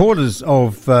the supporters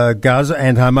of Gaza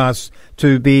and Hamas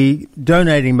to be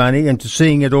donating money and to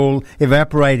seeing it all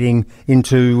evaporating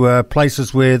into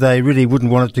places where they really wouldn't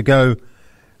want it to go.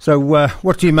 So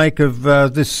what do you make of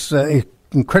this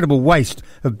incredible waste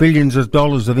of billions of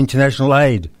dollars of international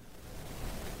aid?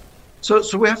 So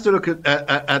we have to look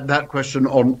at that question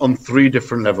on three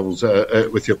different levels,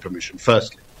 with your permission.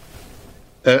 Firstly,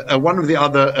 one of the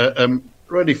other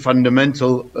really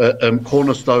fundamental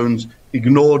cornerstones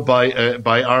ignored by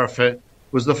Arafat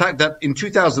was the fact that in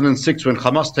 2006, when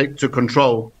Hamas took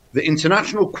control, the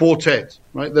International Quartet,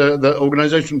 right, the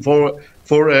organization for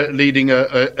leading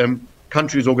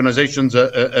countries, organizations,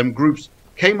 groups,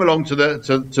 came along to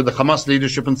the Hamas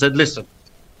leadership and said, "Listen,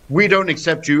 we don't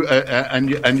accept you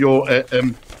and your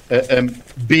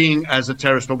being as a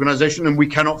terrorist organization, and we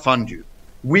cannot fund you.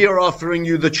 We are offering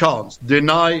you the chance.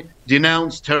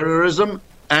 Denounce terrorism,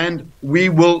 and we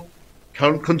will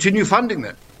continue funding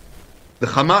them." The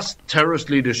Hamas terrorist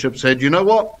leadership said, "You know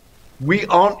what? We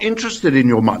aren't interested in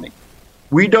your money.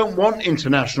 We don't want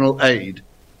international aid.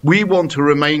 We want to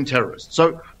remain terrorists."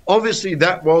 So obviously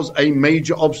that was a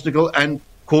major obstacle and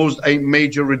caused a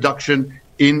major reduction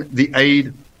in the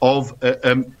aid of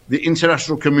the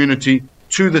international community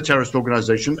to the terrorist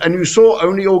organization. And you saw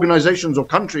only organizations or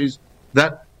countries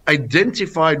that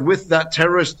identified with that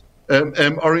terrorist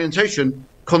orientation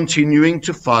continuing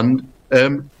to fund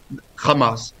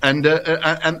Hamas and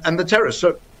the terrorists.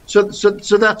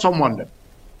 So that's on one level.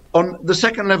 On the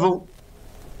second level,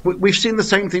 we've seen the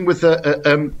same thing with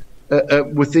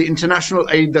the international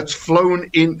aid that's flown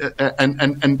in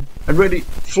and really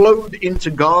flowed into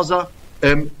Gaza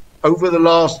over the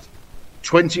last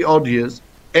 20 odd years.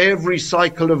 Every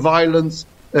cycle of violence,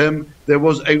 there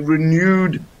was a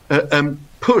renewed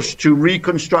push to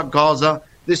reconstruct Gaza.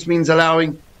 This means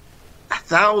allowing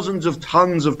thousands of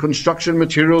tons of construction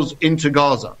materials into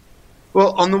Gaza.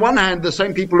 Well, on the one hand, the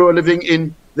same people who are living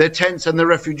in their tents and the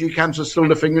refugee camps are still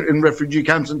living in refugee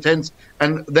camps and tents,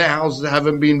 and their houses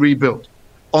haven't been rebuilt.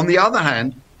 On the other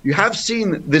hand, you have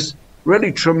seen this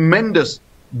really tremendous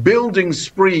building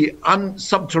spree,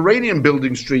 subterranean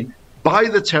building spree by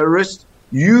the terrorists,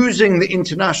 using the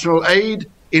international aid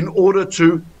in order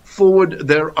to forward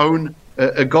their own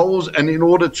goals and in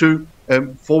order to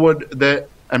forward their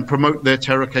and promote their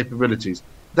terror capabilities.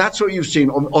 That's what you've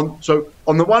seen. So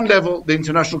on the one level, the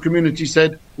international community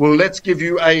said, well, let's give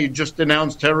you aid, just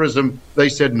denounce terrorism. They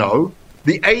said no.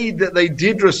 The aid that they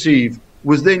did receive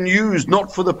was then used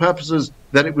not for the purposes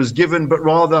that it was given, but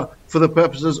rather for the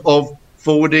purposes of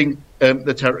forwarding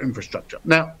the terror infrastructure.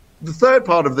 Now, the third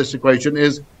part of this equation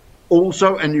is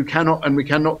also, and we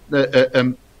cannot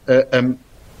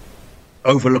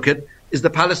overlook it, is the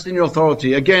Palestinian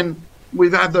Authority. Again,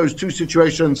 we've had those two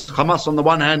situations, Hamas on the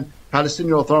one hand,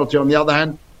 Palestinian Authority on the other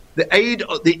hand.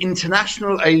 The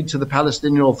international aid to the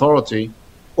Palestinian Authority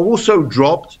also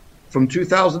dropped from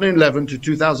 2011 to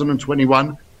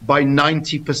 2021 by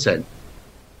 90%.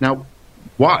 Now,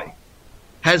 why?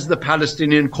 Has the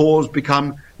Palestinian cause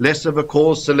become less of a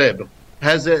cause célèbre?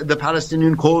 Has the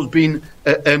Palestinian cause been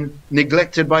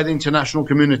neglected by the international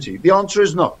community? The answer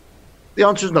is no. The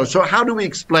answer is no. So how do we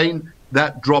explain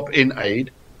that drop in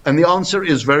aid? And the answer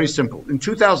is very simple. In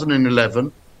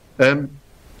 2011,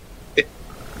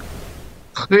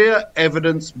 clear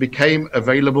evidence became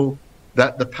available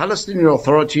that the Palestinian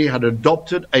Authority had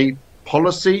adopted a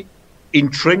policy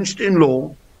entrenched in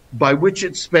law by which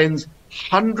it spends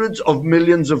hundreds of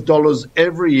millions of dollars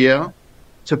every year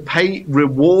to pay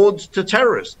rewards to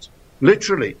terrorists.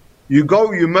 Literally, you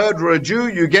go, you murder a Jew,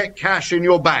 you get cash in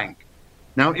your bank.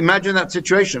 Now imagine that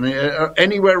situation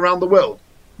anywhere around the world.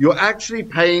 You're actually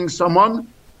paying someone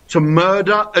to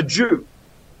murder a Jew.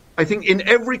 I think in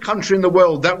every country in the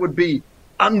world that would be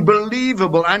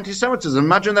unbelievable anti-Semitism.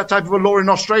 Imagine that type of a law in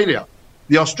Australia.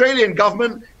 The Australian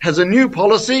government has a new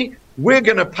policy. We're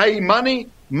going to pay money,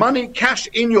 cash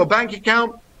in your bank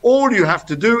account all you have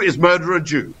to do is murder a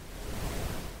Jew.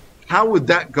 How would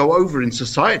that go over in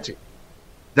society?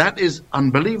 That is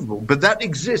unbelievable. But that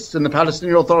exists in the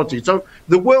Palestinian Authority. So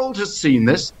the world has seen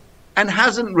this and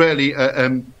hasn't really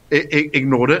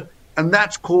ignored it. And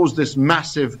that's caused this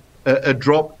massive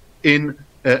drop in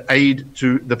aid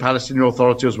to the Palestinian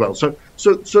Authority as well. So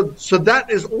that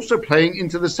is also playing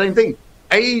into the same thing.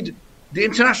 Aid, the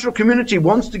international community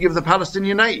wants to give the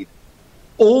Palestinian aid.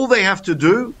 All they have to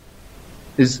do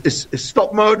is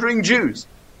stop murdering Jews,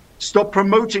 stop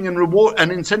promoting and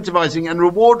incentivizing and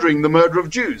rewarding the murder of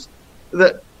Jews.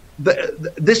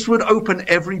 This would open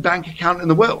every bank account in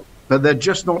the world, but they're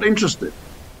just not interested.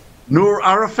 Noor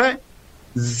Arafat,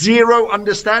 zero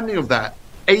understanding of that.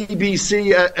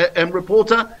 ABC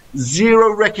reporter,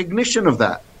 zero recognition of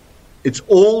that. It's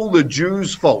all the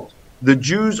Jews' fault. The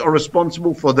Jews are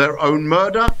responsible for their own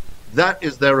murder. That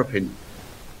is their opinion.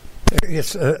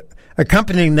 Yes,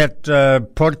 accompanying that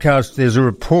podcast, there's a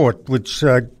report which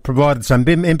provided some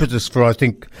impetus for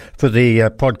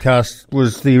the podcast,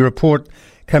 was the report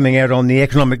coming out on the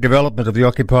economic development of the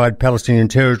occupied Palestinian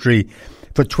territory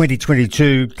for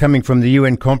 2022, coming from the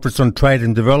UN Conference on Trade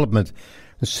and Development.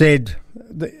 It said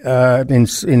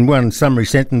in one summary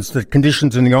sentence that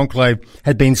conditions in the enclave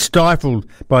had been stifled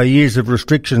by years of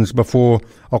restrictions before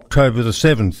October the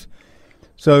 7th.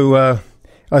 So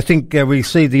I think we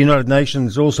see the United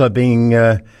Nations also being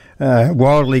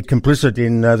wildly complicit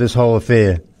in this whole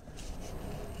affair.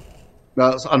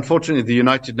 Well, unfortunately, the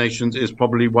United Nations is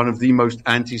probably one of the most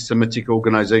anti-Semitic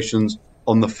organizations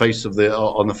on the face of the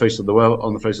world,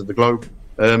 on the face of the globe.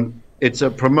 It's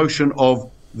a promotion of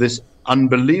this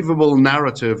unbelievable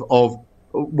narrative of,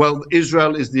 well,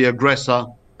 Israel is the aggressor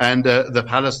and the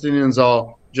Palestinians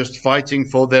are just fighting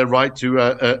for their right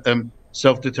to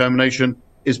self-determination,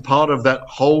 is part of that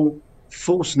whole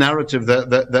false narrative that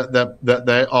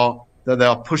they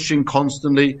are pushing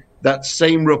constantly. That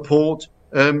same report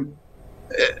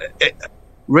it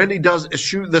really does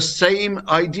eschew the same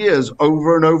ideas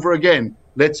over and over again.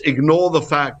 Let's ignore the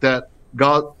fact that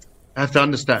God have to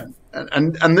understand.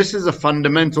 And this is a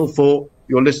fundamental for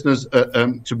your listeners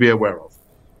to be aware of.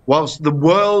 Whilst the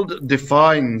world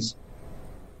defines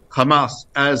Hamas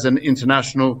as an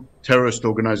international terrorist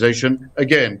organization,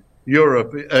 again,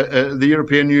 Europe, the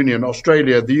European Union,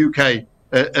 Australia, the UK,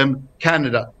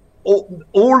 Canada,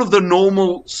 all of the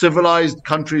normal civilized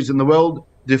countries in the world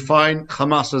define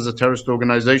Hamas as a terrorist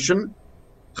organization.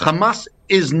 Hamas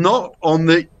is not on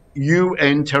the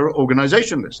UN terror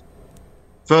organization list.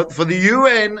 For the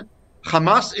UN,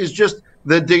 Hamas is just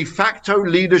the de facto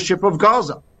leadership of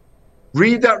Gaza.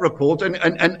 Read that report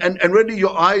and really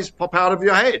your eyes pop out of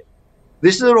your head.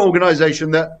 This is an organization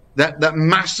that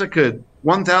massacred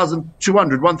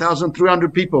 1,200,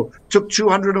 1,300 people, took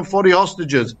 240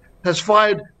 hostages, has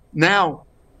fired now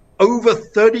over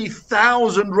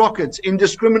 30,000 rockets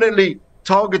indiscriminately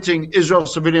targeting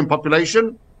Israel's civilian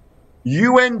population.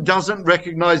 UN doesn't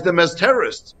recognize them as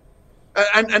terrorists.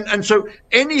 And so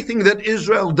anything that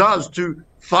Israel does to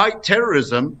fight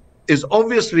terrorism is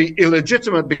obviously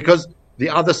illegitimate because the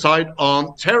other side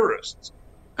aren't terrorists.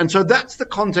 And so that's the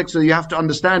context that you have to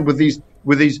understand with these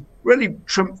really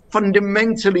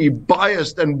fundamentally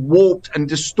biased and warped and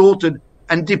distorted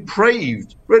and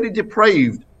depraved, really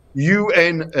depraved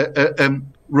UN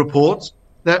reports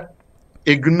that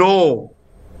ignore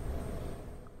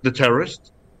the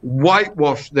terrorists,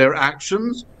 whitewash their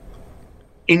actions,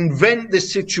 invent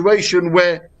this situation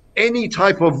where any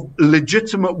type of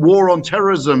legitimate war on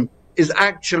terrorism is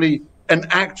actually an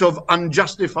act of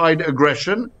unjustified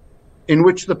aggression in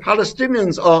which the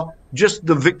Palestinians are just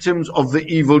the victims of the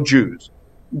evil Jews.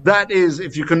 That is,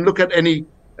 if you can look at any,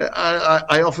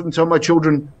 I often tell my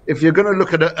children, if you're going to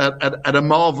look at a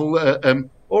Marvel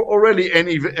or really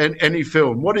any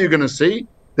film, what are you going to see?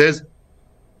 There's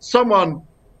someone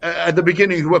at the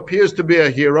beginning who appears to be a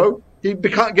hero. He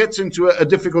gets into a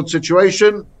difficult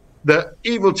situation. The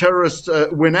evil terrorists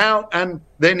win out, and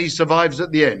then he survives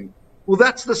at the end. Well,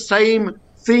 that's the same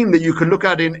theme that you can look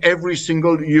at in every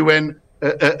single UN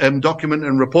document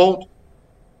and report.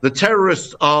 The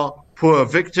terrorists are poor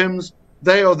victims.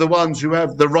 They are the ones who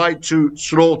have the right to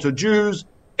slaughter Jews.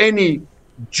 Any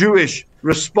Jewish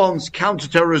response,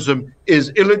 counterterrorism, is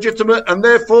illegitimate, and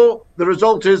therefore the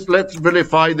result is let's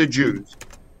vilify the Jews.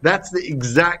 That's the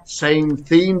exact same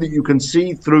theme that you can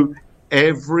see through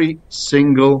every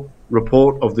single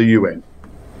report of the UN.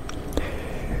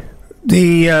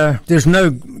 There's no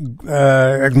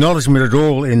acknowledgement at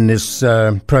all in this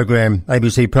program,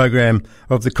 ABC program,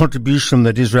 of the contribution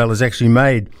that Israel has actually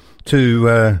made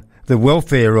to the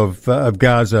welfare of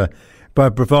Gaza. by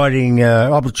providing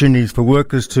opportunities for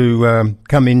workers to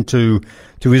come into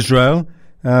Israel,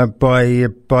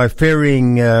 by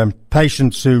ferrying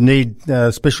patients who need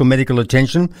special medical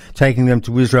attention, taking them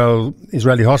to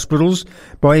Israeli hospitals,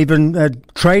 by even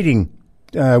trading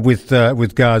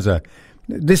with Gaza.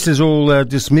 This is all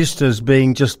dismissed as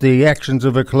being just the actions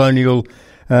of a colonial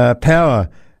power.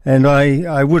 And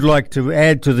I would like to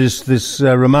add to this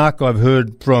remark I've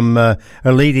heard from a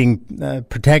leading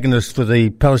protagonist for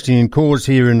the Palestinian cause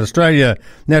here in Australia,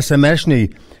 Nasser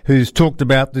Mashni, who's talked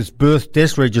about this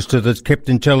birth-death register that's kept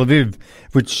in Tel Aviv,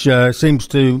 which seems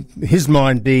to his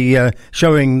mind be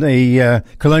showing the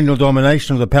colonial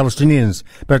domination of the Palestinians.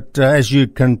 But as you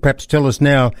can perhaps tell us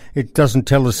now, it doesn't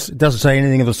say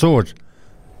anything of the sort.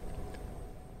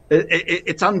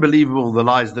 It's unbelievable, the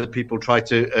lies that people try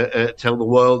to tell the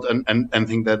world and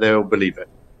think that they'll believe it.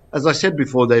 As I said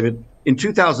before, David, in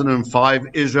 2005,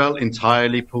 Israel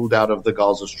entirely pulled out of the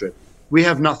Gaza Strip. We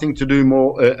have nothing to do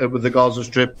more with the Gaza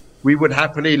Strip. We would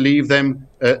happily leave them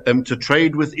to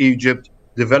trade with Egypt,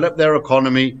 develop their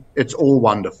economy. It's all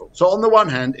wonderful. So on the one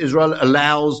hand, Israel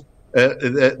allows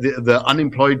the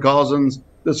unemployed Gazans.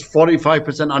 There's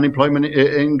 45% unemployment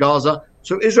in Gaza.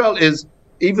 So Israel is,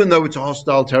 even though it's a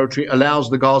hostile territory,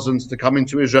 allows the Gazans to come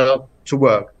into Israel to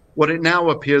work. What it now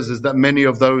appears is that many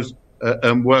of those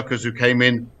workers who came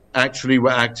in actually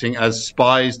were acting as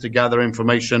spies to gather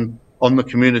information on the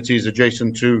communities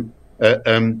adjacent to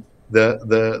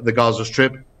the Gaza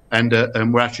Strip, and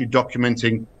were actually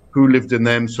documenting who lived in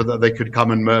them so that they could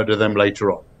come and murder them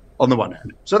later on the one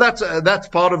hand. So that's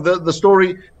part of the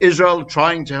story. Israel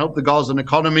trying to help the Gazan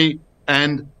economy,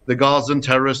 and the Gazan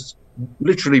terrorists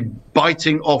literally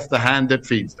biting off the hand that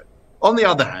feeds them. On the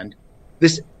other hand,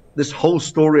 this whole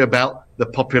story about the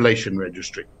population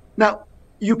registry. Now,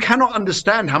 you cannot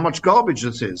understand how much garbage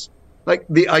this is. Like,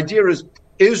 the idea is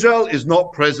Israel is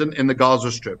not present in the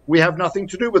Gaza Strip. We have nothing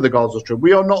to do with the Gaza Strip.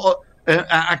 We are not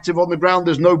active on the ground.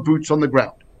 There's no boots on the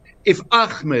ground. If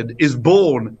Ahmed is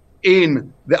born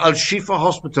in the Al-Shifa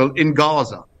hospital in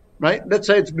Gaza, right? Let's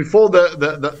say it's before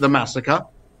the massacre.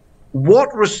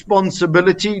 What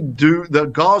responsibility do the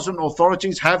Gazan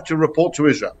authorities have to report to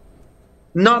Israel?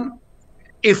 None.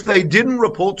 If they didn't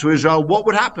report to Israel, what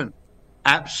would happen?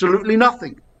 Absolutely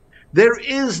nothing. There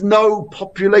is no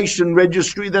population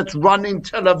registry that's run in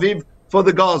Tel Aviv for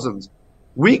the Gazans.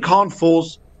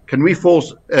 Can we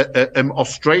force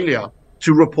Australia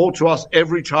to report to us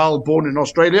every child born in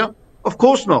Australia? Of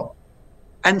course not.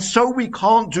 And so we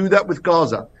can't do that with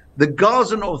Gaza. The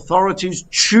Gazan authorities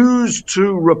choose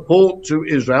to report to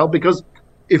Israel, because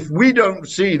if we don't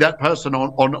see that person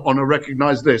on a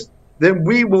recognized list, then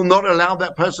we will not allow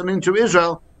that person into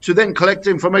Israel to then collect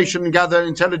information and gather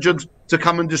intelligence to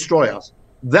come and destroy us.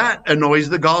 That annoys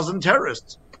the Gazan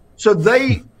terrorists. So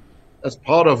they, as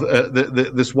part of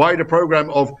this wider program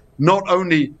of not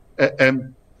only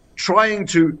trying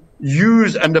to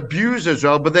use and abuse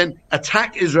Israel, but then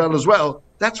attack Israel as well,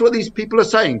 that's what these people are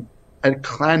saying. A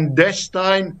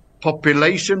clandestine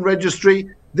population registry.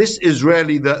 This is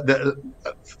really the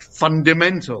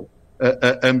fundamental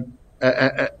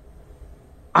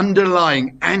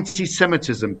underlying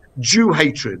anti-Semitism, Jew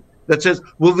hatred, that says,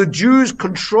 well, the Jews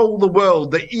control the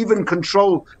world. They even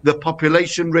control the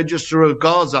population register of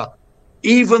Gaza,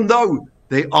 even though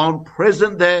they aren't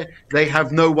present there. They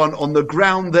have no one on the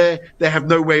ground there. They have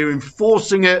no way of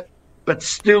enforcing it, but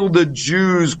still the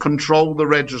Jews control the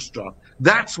register.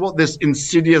 That's what this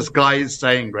insidious guy is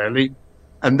saying, really.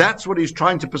 And that's what he's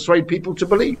trying to persuade people to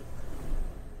believe.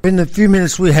 In the few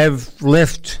minutes we have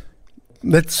left,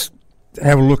 let's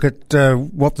have a look at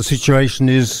what the situation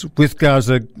is with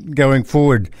Gaza going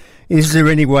forward. Is there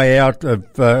any way out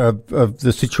of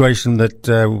the situation that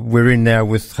we're in now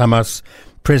with Hamas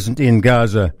present in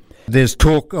Gaza? There's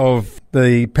talk of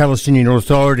the Palestinian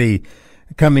Authority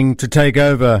coming to take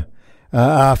over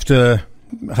after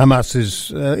Hamas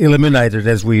is eliminated,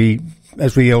 as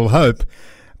we all hope.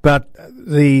 But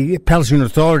the Palestinian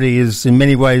Authority is in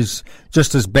many ways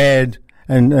just as bad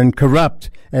and corrupt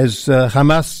as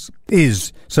Hamas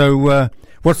is. So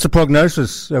what's the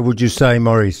prognosis, would you say,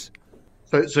 Maurice?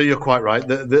 So you're quite right.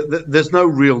 There's no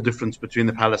real difference between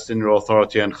the Palestinian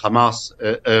Authority and Hamas.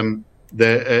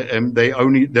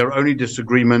 Their only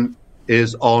disagreement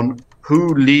is on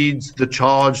who leads the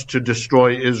charge to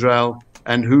destroy Israel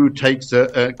and who takes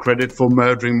credit for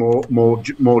murdering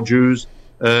more Jews.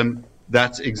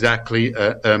 That's exactly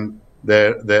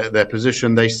their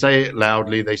position. They say it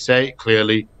loudly, they say it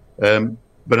clearly,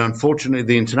 but unfortunately,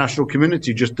 the international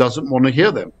community just doesn't want to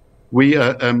hear them. We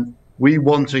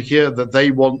want to hear that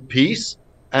they want peace,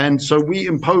 and so we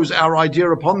impose our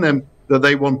idea upon them that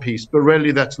they want peace. But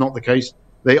really, that's not the case.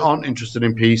 They aren't interested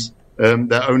in peace.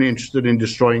 They're only interested in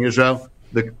destroying Israel.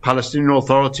 The Palestinian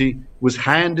Authority was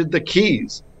handed the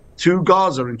keys to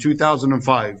Gaza in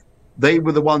 2005. They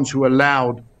were the ones who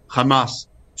allowed Hamas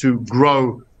to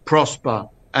grow, prosper,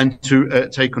 and to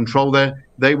take control there.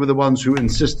 They were the ones who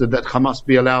insisted that Hamas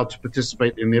be allowed to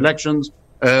participate in the elections.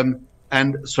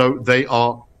 And so they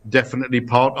are definitely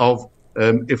part of,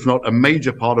 if not a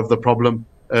major part of the problem,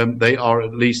 they are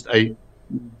at least a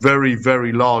very,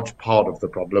 very large part of the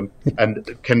problem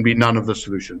and can be none of the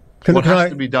solution. What has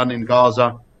to be done in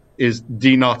Gaza is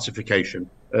denazification,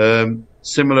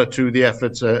 similar to the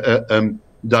efforts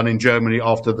done in Germany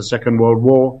after the Second World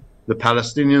War. The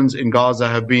Palestinians in Gaza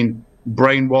have been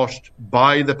brainwashed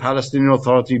by the Palestinian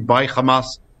Authority, by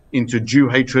Hamas, into Jew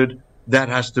hatred. That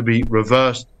has to be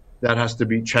reversed. That has to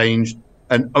be changed.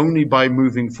 And only by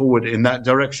moving forward in that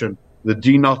direction, the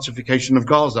denazification of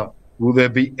Gaza, will there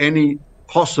be any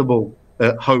possible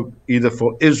hope either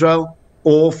for Israel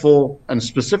or for, and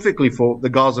specifically for, the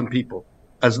Gazan people.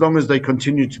 As long as they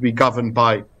continue to be governed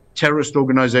by terrorist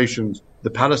organizations, the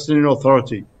Palestinian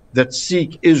Authority, that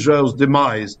seek Israel's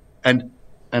demise, and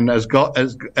as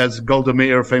Golda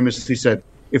Meir famously said,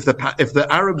 if the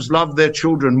Arabs love their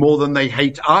children more than they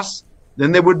hate us,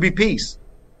 then there would be peace.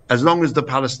 As long as the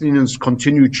Palestinians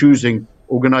continue choosing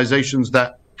organizations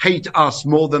that hate us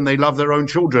more than they love their own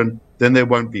children, then there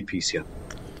won't be peace here.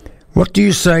 What do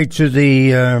you say to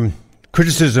the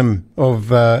criticism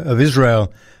of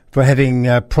Israel for having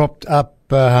propped up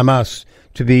Hamas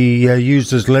to be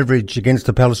used as leverage against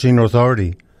the Palestinian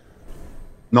Authority?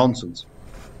 Nonsense.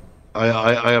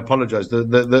 I apologize. There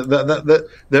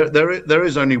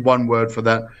is only one word for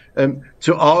that.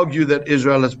 To argue that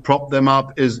Israel has propped them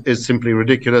up is simply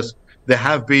ridiculous. There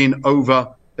have been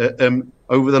over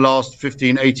the last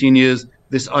 15, 18 years,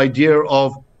 this idea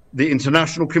of the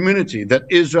international community, that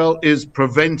Israel is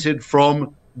prevented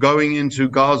from going into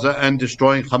Gaza and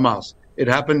destroying Hamas. It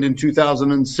happened in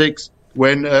 2006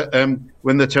 when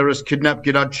the terrorists kidnapped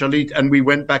Gilad Shalit, and we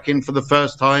went back in for the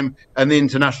first time, and the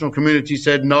international community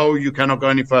said, no, you cannot go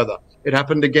any further. It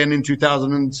happened again in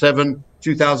 2007,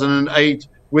 2008,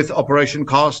 with Operation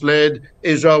Cast Lead.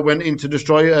 Israel went in to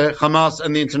destroy Hamas,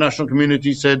 and the international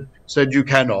community said you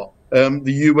cannot. The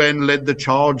UN led the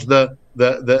charge,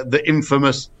 the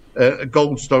infamous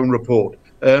Goldstone report.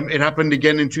 It happened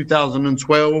again in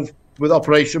 2012 with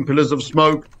Operation Pillars of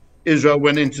Smoke. Israel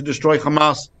went in to destroy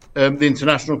Hamas. The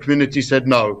international community said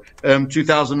no.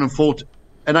 2014,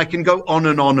 and I can go on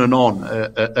and on and on.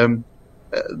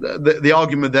 The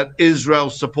argument that Israel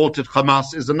supported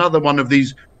Hamas is another one of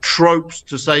these tropes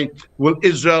to say, well,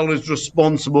 Israel is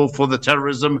responsible for the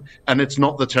terrorism and it's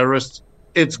not the terrorists.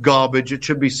 It's garbage. It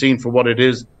should be seen for what it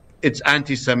is. It's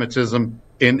anti-Semitism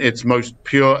in its most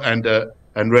pure and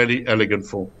really elegant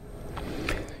form.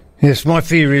 Yes, my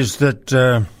fear is that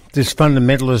this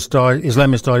fundamentalist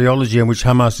Islamist ideology on which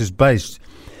Hamas is based,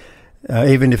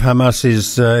 even if Hamas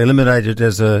is eliminated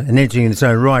as an entity in its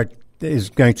own right, is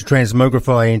going to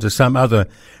transmogrify into some other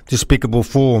despicable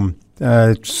form.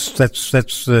 That's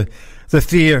the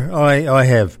fear I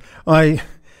have. I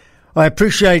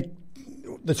appreciate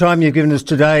the time you've given us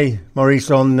today, Maurice,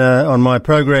 on my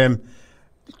program.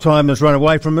 Time has run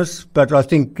away from us, but I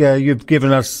think you've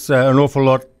given us an awful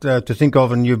lot to think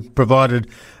of, and you've provided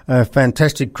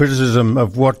fantastic criticism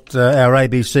of what our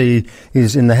ABC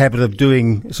is in the habit of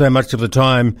doing so much of the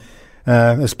time,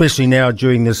 especially now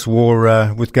during this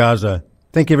war with Gaza.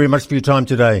 Thank you very much for your time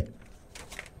today.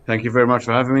 Thank you very much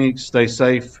for having me. Stay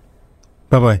safe.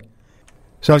 Bye-bye.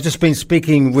 So I've just been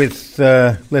speaking with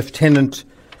Lieutenant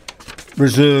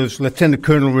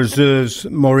Colonel Reserves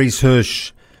Maurice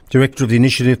Hirsch, Director of the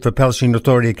Initiative for Palestinian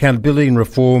Authority Accountability and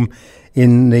Reform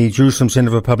in the Jerusalem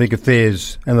Centre for Public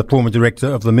Affairs, and the former Director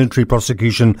of the Military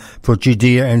Prosecution for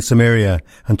Judea and Samaria.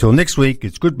 Until next week,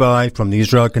 it's goodbye from the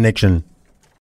Israel Connection.